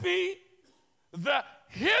 let it be the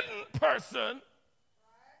hidden person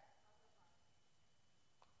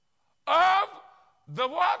of the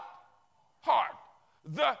what? Heart.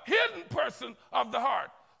 The hidden person of the heart.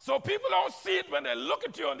 So people don't see it when they look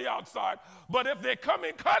at you on the outside, but if they come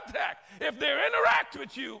in contact, if they interact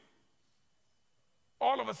with you,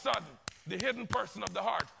 all of a sudden, the hidden person of the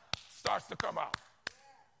heart starts to come out.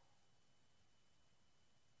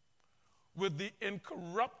 With the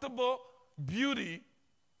incorruptible beauty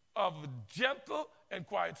of a gentle and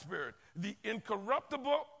quiet spirit. The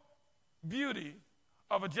incorruptible beauty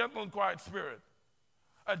of a gentle and quiet spirit.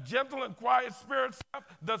 A gentle and quiet spirit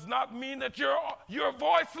does not mean that you're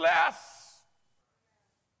voiceless.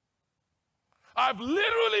 I've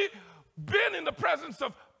literally been in the presence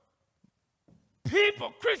of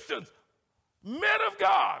people, Christians, men of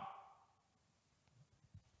God,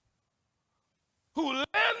 who lend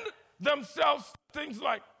themselves to things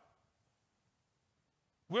like,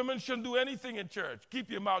 women shouldn't do anything in church.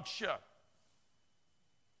 Keep your mouth shut.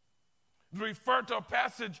 Refer to a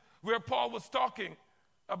passage where Paul was talking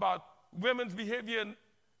about women's behavior in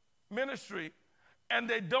ministry, and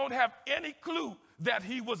they don't have any clue that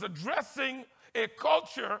he was addressing a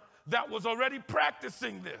culture that was already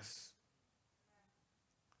practicing this.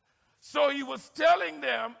 So he was telling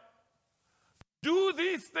them, do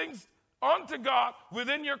these things unto God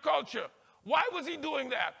within your culture. Why was he doing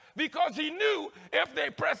that? Because he knew if they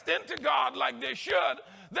pressed into God like they should,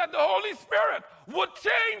 that the Holy Spirit would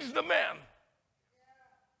change the men.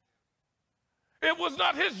 It was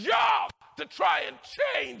not his job to try and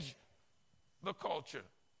change the culture.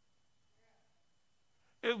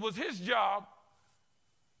 It was his job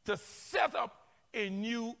to set up a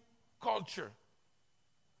new culture.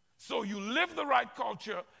 So you live the right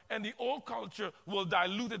culture, and the old culture will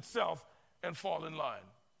dilute itself and fall in line.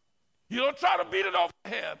 You don't try to beat it over the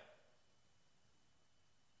head.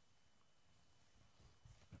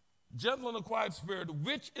 Gentle and a quiet spirit,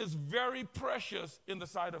 which is very precious in the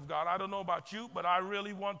sight of God. I don't know about you, but I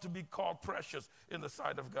really want to be called precious in the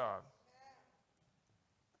sight of God.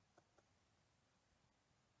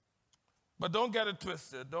 But don't get it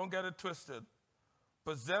twisted. Don't get it twisted.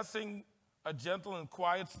 Possessing a gentle and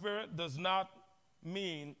quiet spirit does not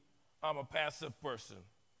mean I'm a passive person.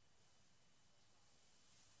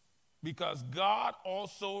 Because God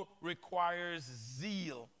also requires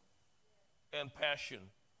zeal and passion.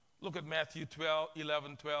 Look at Matthew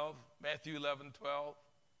 11:12. Matthew 11:12.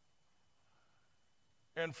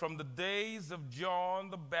 And from the days of John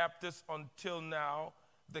the Baptist until now,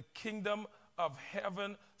 the kingdom of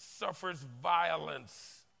heaven suffers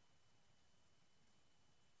violence.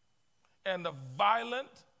 And the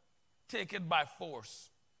violent take it by force.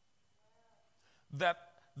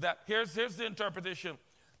 Here's the interpretation.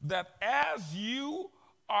 That as you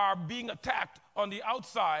are being attacked on the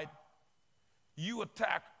outside, you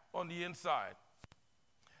attack on the inside.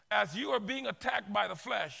 As you are being attacked by the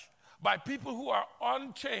flesh, by people who are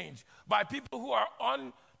unchanged, by people who are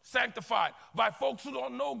unsanctified, by folks who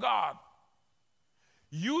don't know God,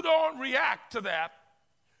 you don't react to that.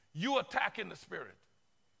 You attack in the spirit.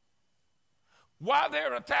 While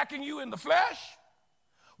they're attacking you in the flesh,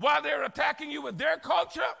 while they're attacking you with their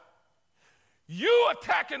culture, you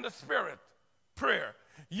attack in the spirit, prayer.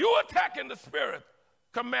 You attack in the spirit,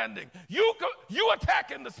 commanding. You attack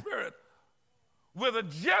in the spirit with a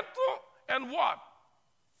gentle and what?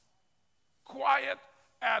 Quiet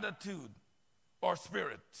attitude or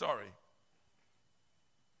spirit, sorry.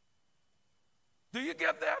 Do you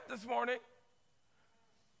get that this morning?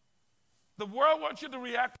 The world wants you to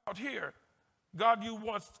react out here. God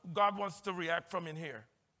wants to react from in here.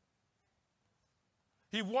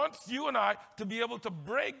 He wants you and I to be able to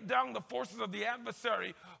break down the forces of the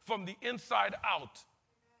adversary from the inside out.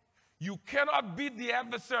 You cannot beat the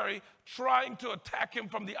adversary trying to attack him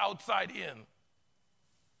from the outside in.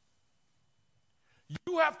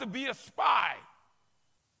 You have to be a spy.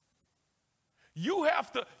 You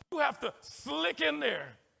have to slick in there.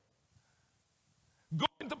 Go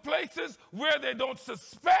into places where they don't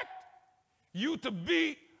suspect you to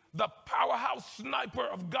be the powerhouse sniper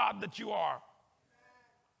of God that you are.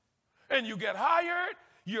 And you get hired,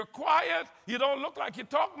 you're quiet, you don't look like you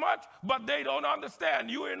talk much, but they don't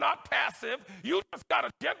understand. You are not passive. You just got a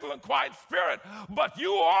gentle and quiet spirit, but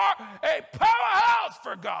you are a powerhouse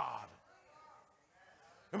for God.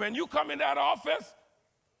 And when you come in that office,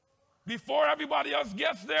 before everybody else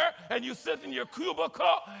gets there, and you sit in your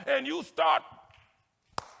cubicle, and you start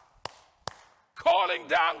calling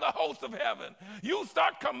down the host of heaven. You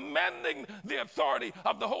start commanding the authority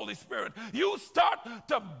of the Holy Spirit. You start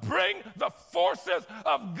to bring the forces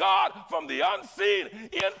of God from the unseen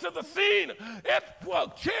into the seen. It will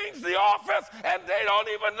change the office, and they don't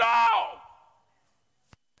even know.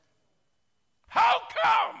 How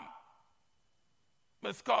come?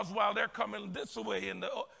 It's because while they're coming this way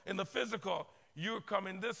in the physical, you're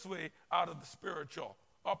coming this way out of the spiritual.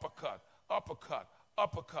 Uppercut, uppercut,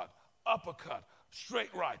 uppercut, uppercut, straight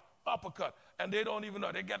right, uppercut, and they don't even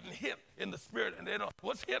know. They're getting hit in the spirit, and they don't,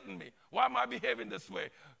 what's hitting me? Why am I behaving this way?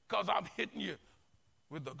 Because I'm hitting you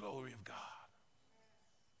with the glory of God.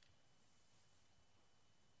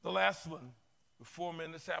 The last one, 4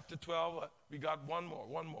 minutes after 12, we got one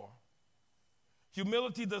more.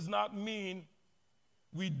 Humility does not mean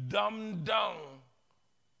we dumb down.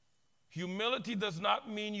 Humility does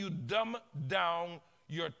not mean you dumb down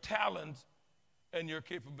your talents and your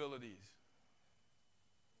capabilities.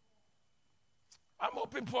 I'm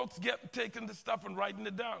hoping folks taking this stuff and writing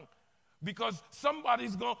it down, because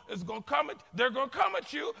somebody's going to come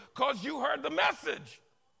at you because you heard the message.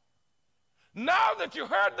 Now that you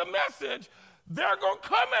heard the message, they're going to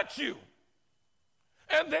come at you,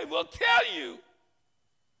 and they will tell you,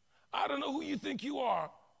 I don't know who you think you are,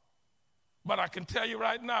 but I can tell you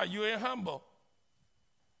right now, you ain't humble.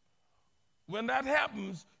 When that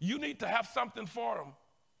happens, you need to have something for them.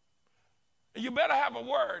 You better have a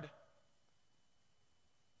word.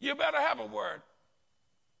 You better have a word.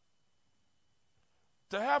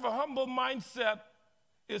 To have a humble mindset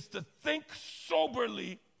is to think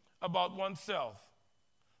soberly about oneself.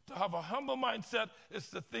 To have a humble mindset is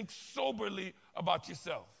to think soberly about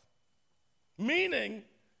yourself. Meaning,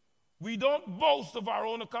 we don't boast of our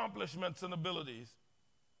own accomplishments and abilities.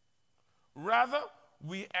 Rather,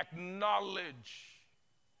 we acknowledge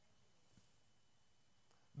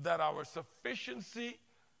that our sufficiency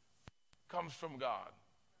comes from God.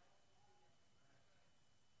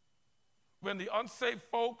 When the unsaved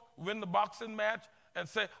folk win the boxing match and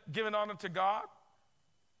say, giving honor to God,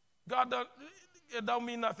 it don't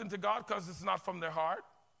mean nothing to God because it's not from their heart.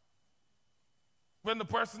 When the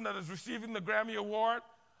person that is receiving the Grammy Award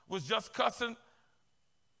was just cussing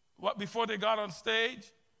before they got on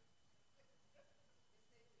stage,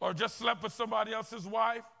 or just slept with somebody else's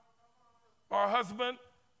wife or husband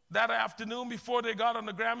that afternoon before they got on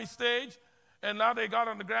the Grammy stage, and now they got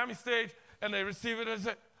on the Grammy stage and they receive it and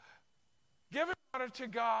say, honor to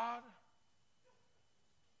God.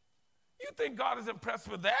 You think God is impressed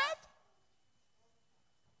with that?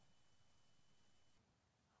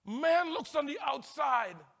 Man looks on the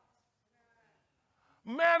outside.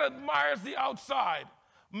 Man admires the outside.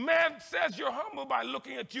 Man says you're humble by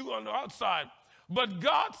looking at you on the outside. But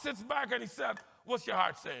God sits back and he said, what's your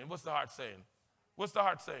heart saying? What's the heart saying? What's the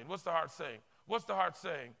heart saying? What's the heart saying? What's the heart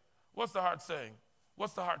saying? What's the heart saying?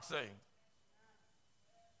 What's the heart saying?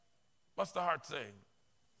 What's the heart saying?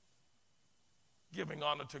 Giving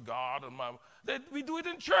honor to God. We do it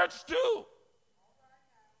in church too.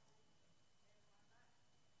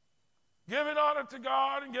 Giving honor to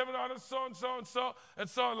God and giving honor to so and so and so and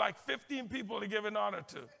so, like 15 people to giving honor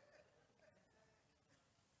to.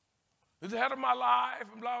 It's the head of my life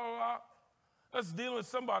and blah, blah, blah. I was dealing with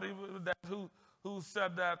somebody with that who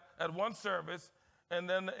said that at one service and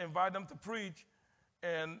then invite them to preach,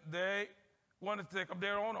 and they wanted to take up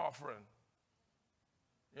their own offering.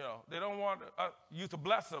 You know, they don't want you to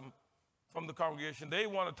bless them from the congregation. They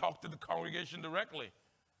want to talk to the congregation directly.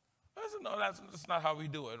 I said, no, that's not how we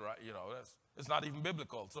do it, right? You know, it's not even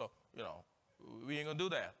biblical. So, you know, we ain't going to do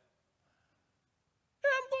that.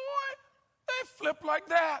 And boy, they flip like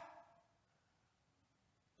that.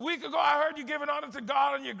 A week ago, I heard you giving honor to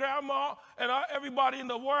God and your grandma and everybody in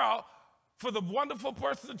the world for the wonderful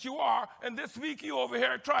person that you are. And this week, you over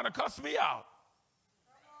here trying to cuss me out.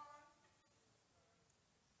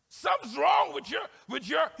 Something's wrong with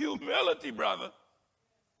your humility, brother.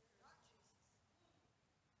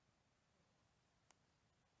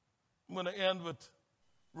 I'm going to end with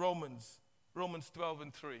Romans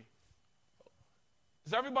 12:3.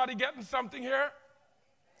 Is everybody getting something here?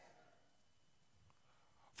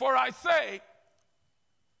 For I say,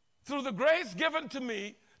 through the grace given to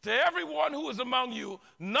me, to everyone who is among you,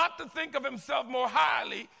 not to think of himself more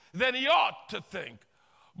highly than he ought to think,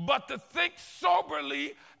 but to think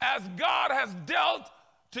soberly as God has dealt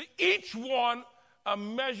to each one a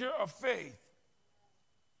measure of faith.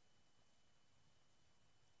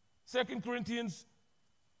 2 Corinthians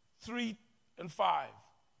 3:5.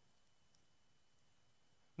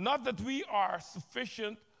 Not that we are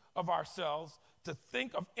sufficient of ourselves to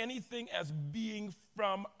think of anything as being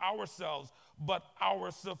from ourselves, but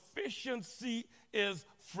our sufficiency is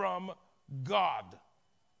from God.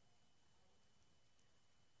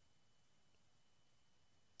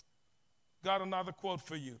 Got another quote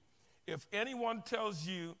for you. If anyone tells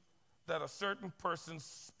you that a certain person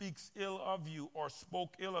speaks ill of you or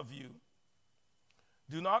spoke ill of you,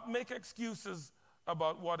 do not make excuses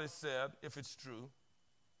about what is said if it's true.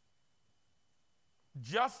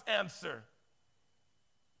 Just answer,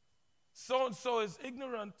 so-and-so is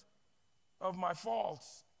ignorant of my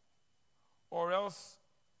faults, or else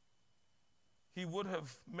he would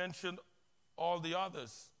have mentioned all the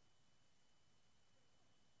others.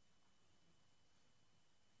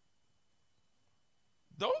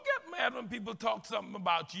 Don't get mad when people talk something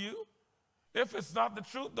about you. If it's not the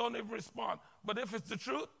truth, don't even respond. But if it's the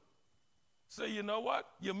truth, say, you know what?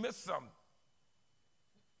 You missed something.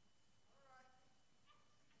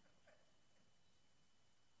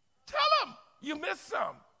 Tell them you missed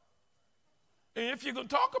some. And if you're going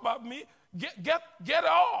to talk about me, get it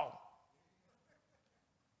all.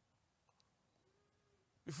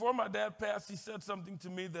 Before my dad passed, he said something to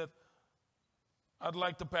me that I'd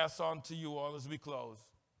like to pass on to you all as we close.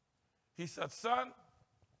 He said, son,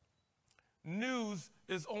 news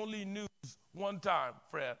is only news one time,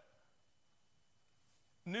 Fred.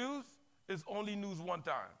 News is only news one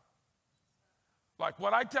time. Like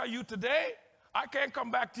what I tell you today, I can't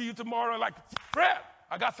come back to you tomorrow like, Fred,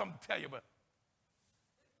 I got something to tell you about.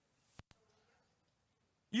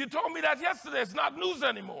 You told me that yesterday. It's not news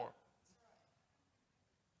anymore.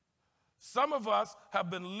 Some of us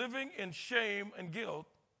have been living in shame and guilt,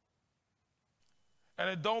 and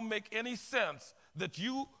it don't make any sense that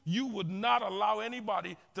you would not allow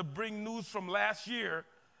anybody to bring news from last year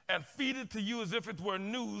and feed it to you as if it were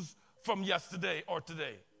news from yesterday or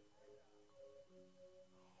today.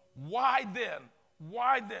 Why then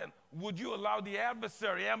would you allow the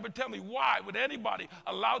adversary, Amber, tell me, why would anybody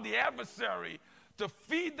allow the adversary to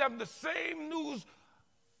feed them the same news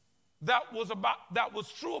that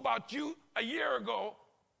was true about you a year ago,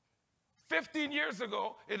 15 years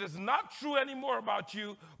ago? It is not true anymore about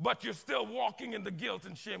you, but you're still walking in the guilt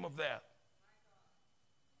and shame of that.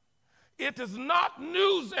 It is not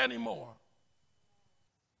news anymore.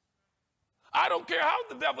 I don't care how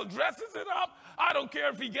the devil dresses it up. I don't care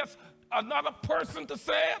if he gets another person to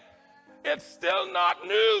say it. It's still not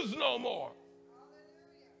news no more.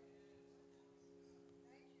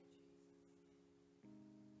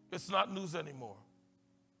 It's not news anymore.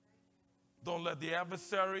 Don't let the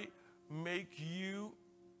adversary make you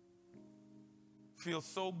feel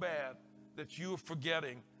so bad that you are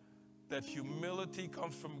forgetting that humility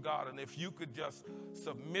comes from God. And if you could just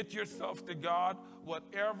submit yourself to God,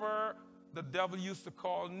 whatever the devil used to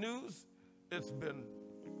call news, it's been.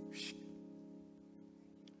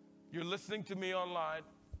 You're listening to me online,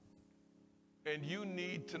 and you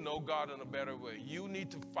need to know God in a better way. You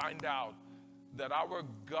need to find out that our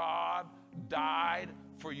God died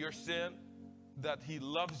for your sin, that he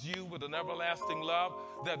loves you with an everlasting love,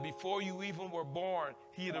 that before you even were born,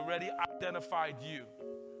 he had already identified you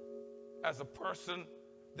as a person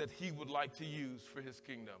that he would like to use for his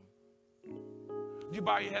kingdom. Would you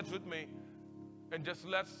bow your heads with me and just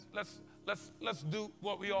let's do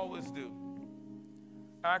what we always do.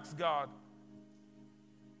 Ask God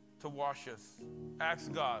to wash us.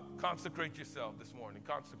 Ask God, consecrate yourself this morning.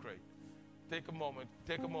 Consecrate. Take a moment,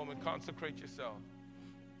 consecrate yourself.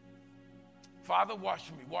 Father,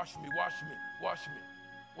 wash me, wash me, wash me, wash me,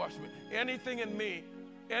 wash me. Anything in me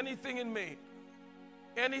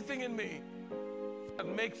that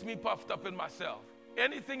makes me puffed up in myself,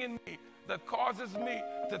 anything in me that causes me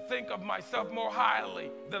to think of myself more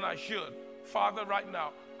highly than I should, Father, right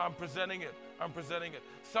now, I'm presenting it. I'm presenting it.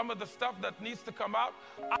 Some of the stuff that needs to come out,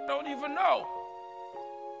 I don't even know,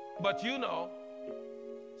 but you know.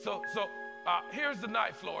 So here's the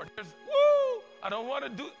knife, Lord. I don't want to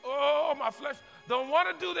do, my flesh don't want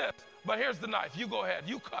to do this, but here's the knife. You go ahead.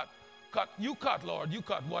 You cut, you cut, Lord. You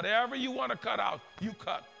cut. Whatever you want to cut out, you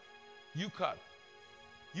cut. You cut.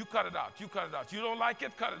 You cut it out. You cut it out. You don't like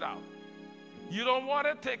it, cut it out. You don't want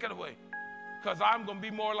it, take it away, because I'm going to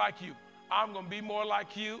be more like you. I'm going to be more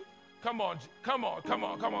like you. Come on, come on, come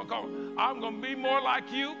on, come on, come on. I'm going to be more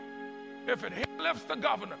like you. If it lifts the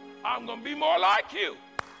governor, I'm going to be more like you.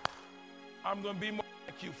 I'm going to be more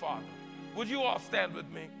like you, Father. Would you all stand with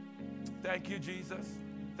me? Thank you, Jesus.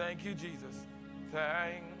 Thank you, Jesus.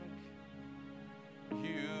 Thank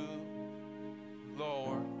you,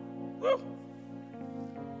 Lord. Woo.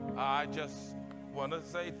 I just want to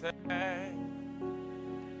say thank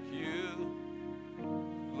you,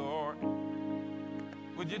 Lord.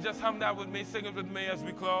 Would you just hum that with me, sing it with me as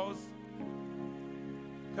we close?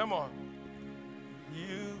 Come on.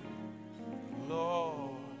 You,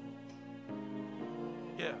 Lord.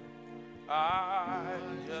 Yeah. I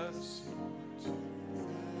just.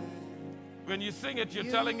 When you sing it, you're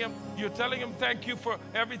telling him thank you for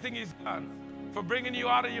everything he's done, for bringing you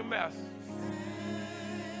out of your mess,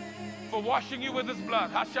 for washing you with his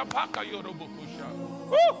blood.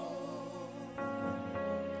 Woo!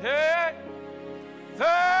 Hey,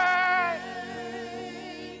 thank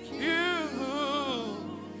you.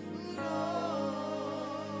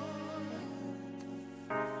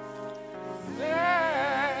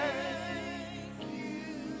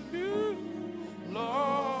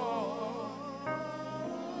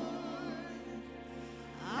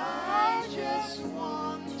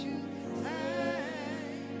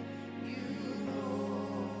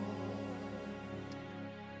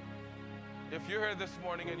 If you're here this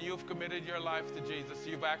morning and you've committed your life to Jesus,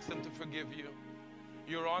 you've asked him to forgive you.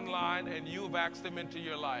 You're online and you've asked him into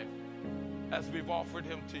your life as we've offered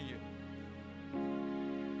him to you.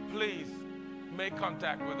 Please make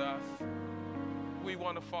contact with us. We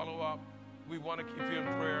want to follow up. We want to keep you in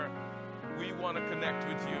prayer. We want to connect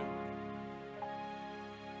with you.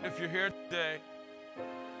 If you're here today,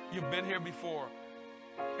 you've been here before,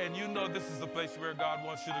 and you know this is the place where God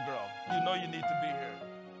wants you to grow. You know you need to be here.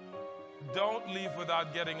 Don't leave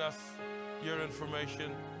without getting us your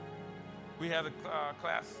information. We had a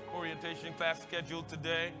orientation class scheduled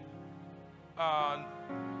today.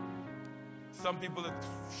 Some people that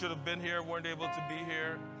should have been here weren't able to be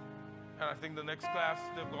here. And I think the next class,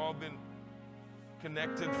 they've all been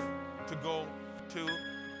connected to go to.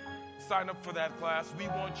 Sign up for that class. We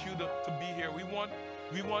want you to be here. We want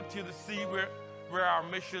you to see where our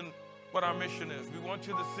mission, what our mission is. We want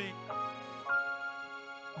you to see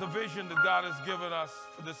the vision that God has given us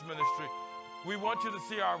for this ministry. We want you to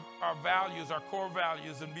see our values, our core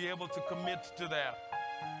values, and be able to commit to that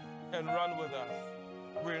and run with us.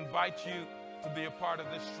 We invite you to be a part of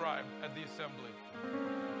this tribe at the assembly.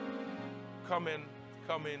 Come in,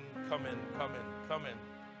 come in, come in, come in, come in,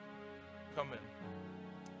 come in.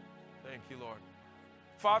 Thank you, Lord.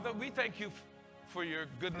 Father, we thank you for your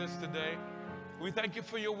goodness today. We thank you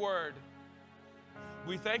for your word.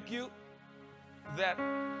 We thank you that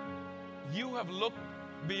you have looked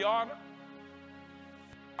beyond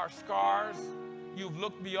our scars. You've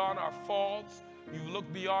looked beyond our faults. You've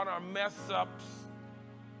looked beyond our mess-ups.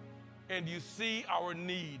 And you see our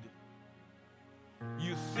need.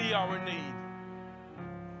 You see our need.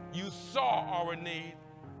 You saw our need.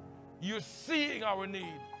 You're seeing our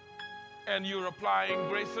need. And you're applying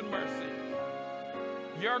grace and mercy.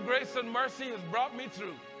 Your grace and mercy has brought me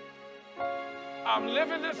through. I'm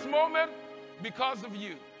living this moment because of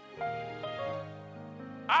you.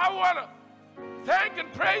 I want to thank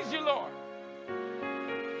and praise you, Lord.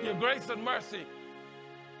 Your grace and mercy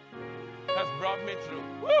has brought me through.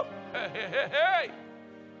 Woo! Hey, hey, hey, hey.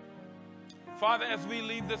 Father, as we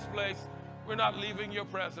leave this place, we're not leaving your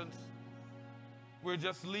presence. We're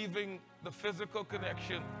just leaving the physical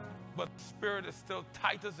connection, but the spirit is still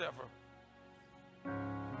tight as ever.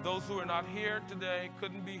 Those who are not here today,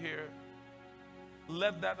 couldn't be here,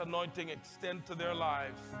 let that anointing extend to their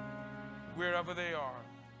lives wherever they are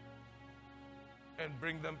and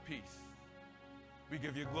bring them peace. We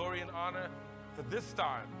give you glory and honor for this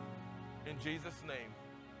time. In Jesus' name,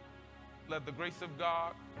 let the grace of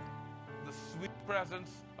God, the sweet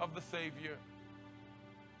presence of the Savior,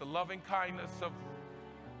 the loving kindness of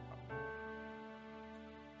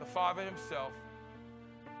the Father himself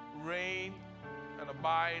reign and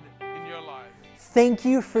abide in your life. Thank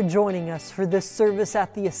you for joining us for this service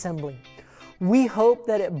at the Assembly. We hope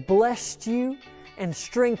that it blessed you and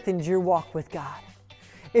strengthened your walk with God.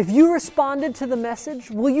 If you responded to the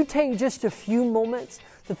message, will you take just a few moments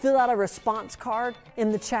to fill out a response card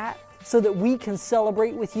in the chat so that we can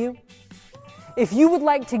celebrate with you? If you would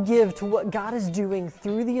like to give to what God is doing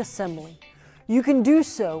through the Assembly, you can do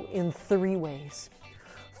so in 3 ways.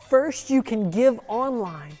 First, you can give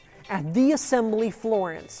online at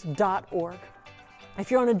theassemblyflorence.org. If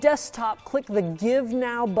you're on a desktop, click the Give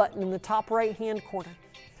Now button in the top right-hand corner.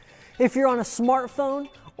 If you're on a smartphone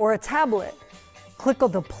or a tablet, click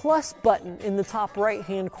on the plus button in the top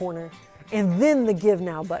right-hand corner and then the Give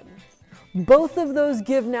Now button. Both of those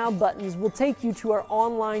Give Now buttons will take you to our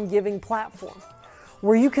online giving platform,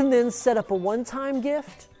 where you can then set up a one-time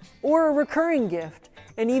gift or a recurring gift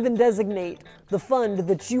and even designate the fund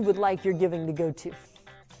that you would like your giving to go to.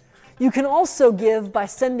 You can also give by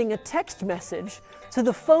sending a text message to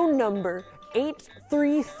the phone number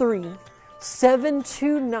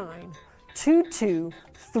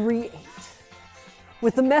 833-729-2238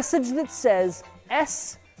 with a message that says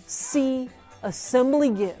SC Assembly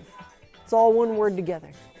Give. It's all one word together.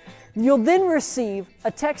 You'll then receive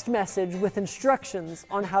a text message with instructions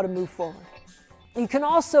on how to move forward. You can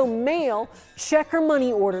also mail check or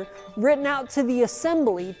money order written out to the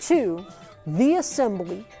Assembly to The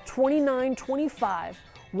Assembly, 2925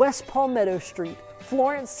 West Palmetto Street,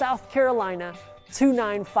 Florence, South Carolina,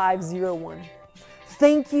 29501.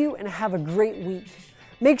 Thank you and have a great week.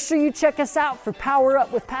 Make sure you check us out for Power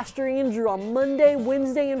Up with Pastor Andrew on Monday,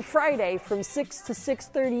 Wednesday, and Friday from 6 to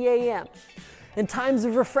 6:30 a.m. and times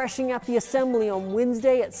of refreshing at the Assembly on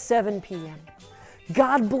Wednesday at 7 p.m.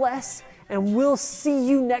 God bless, and we'll see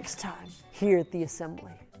you next time here at the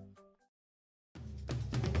Assembly.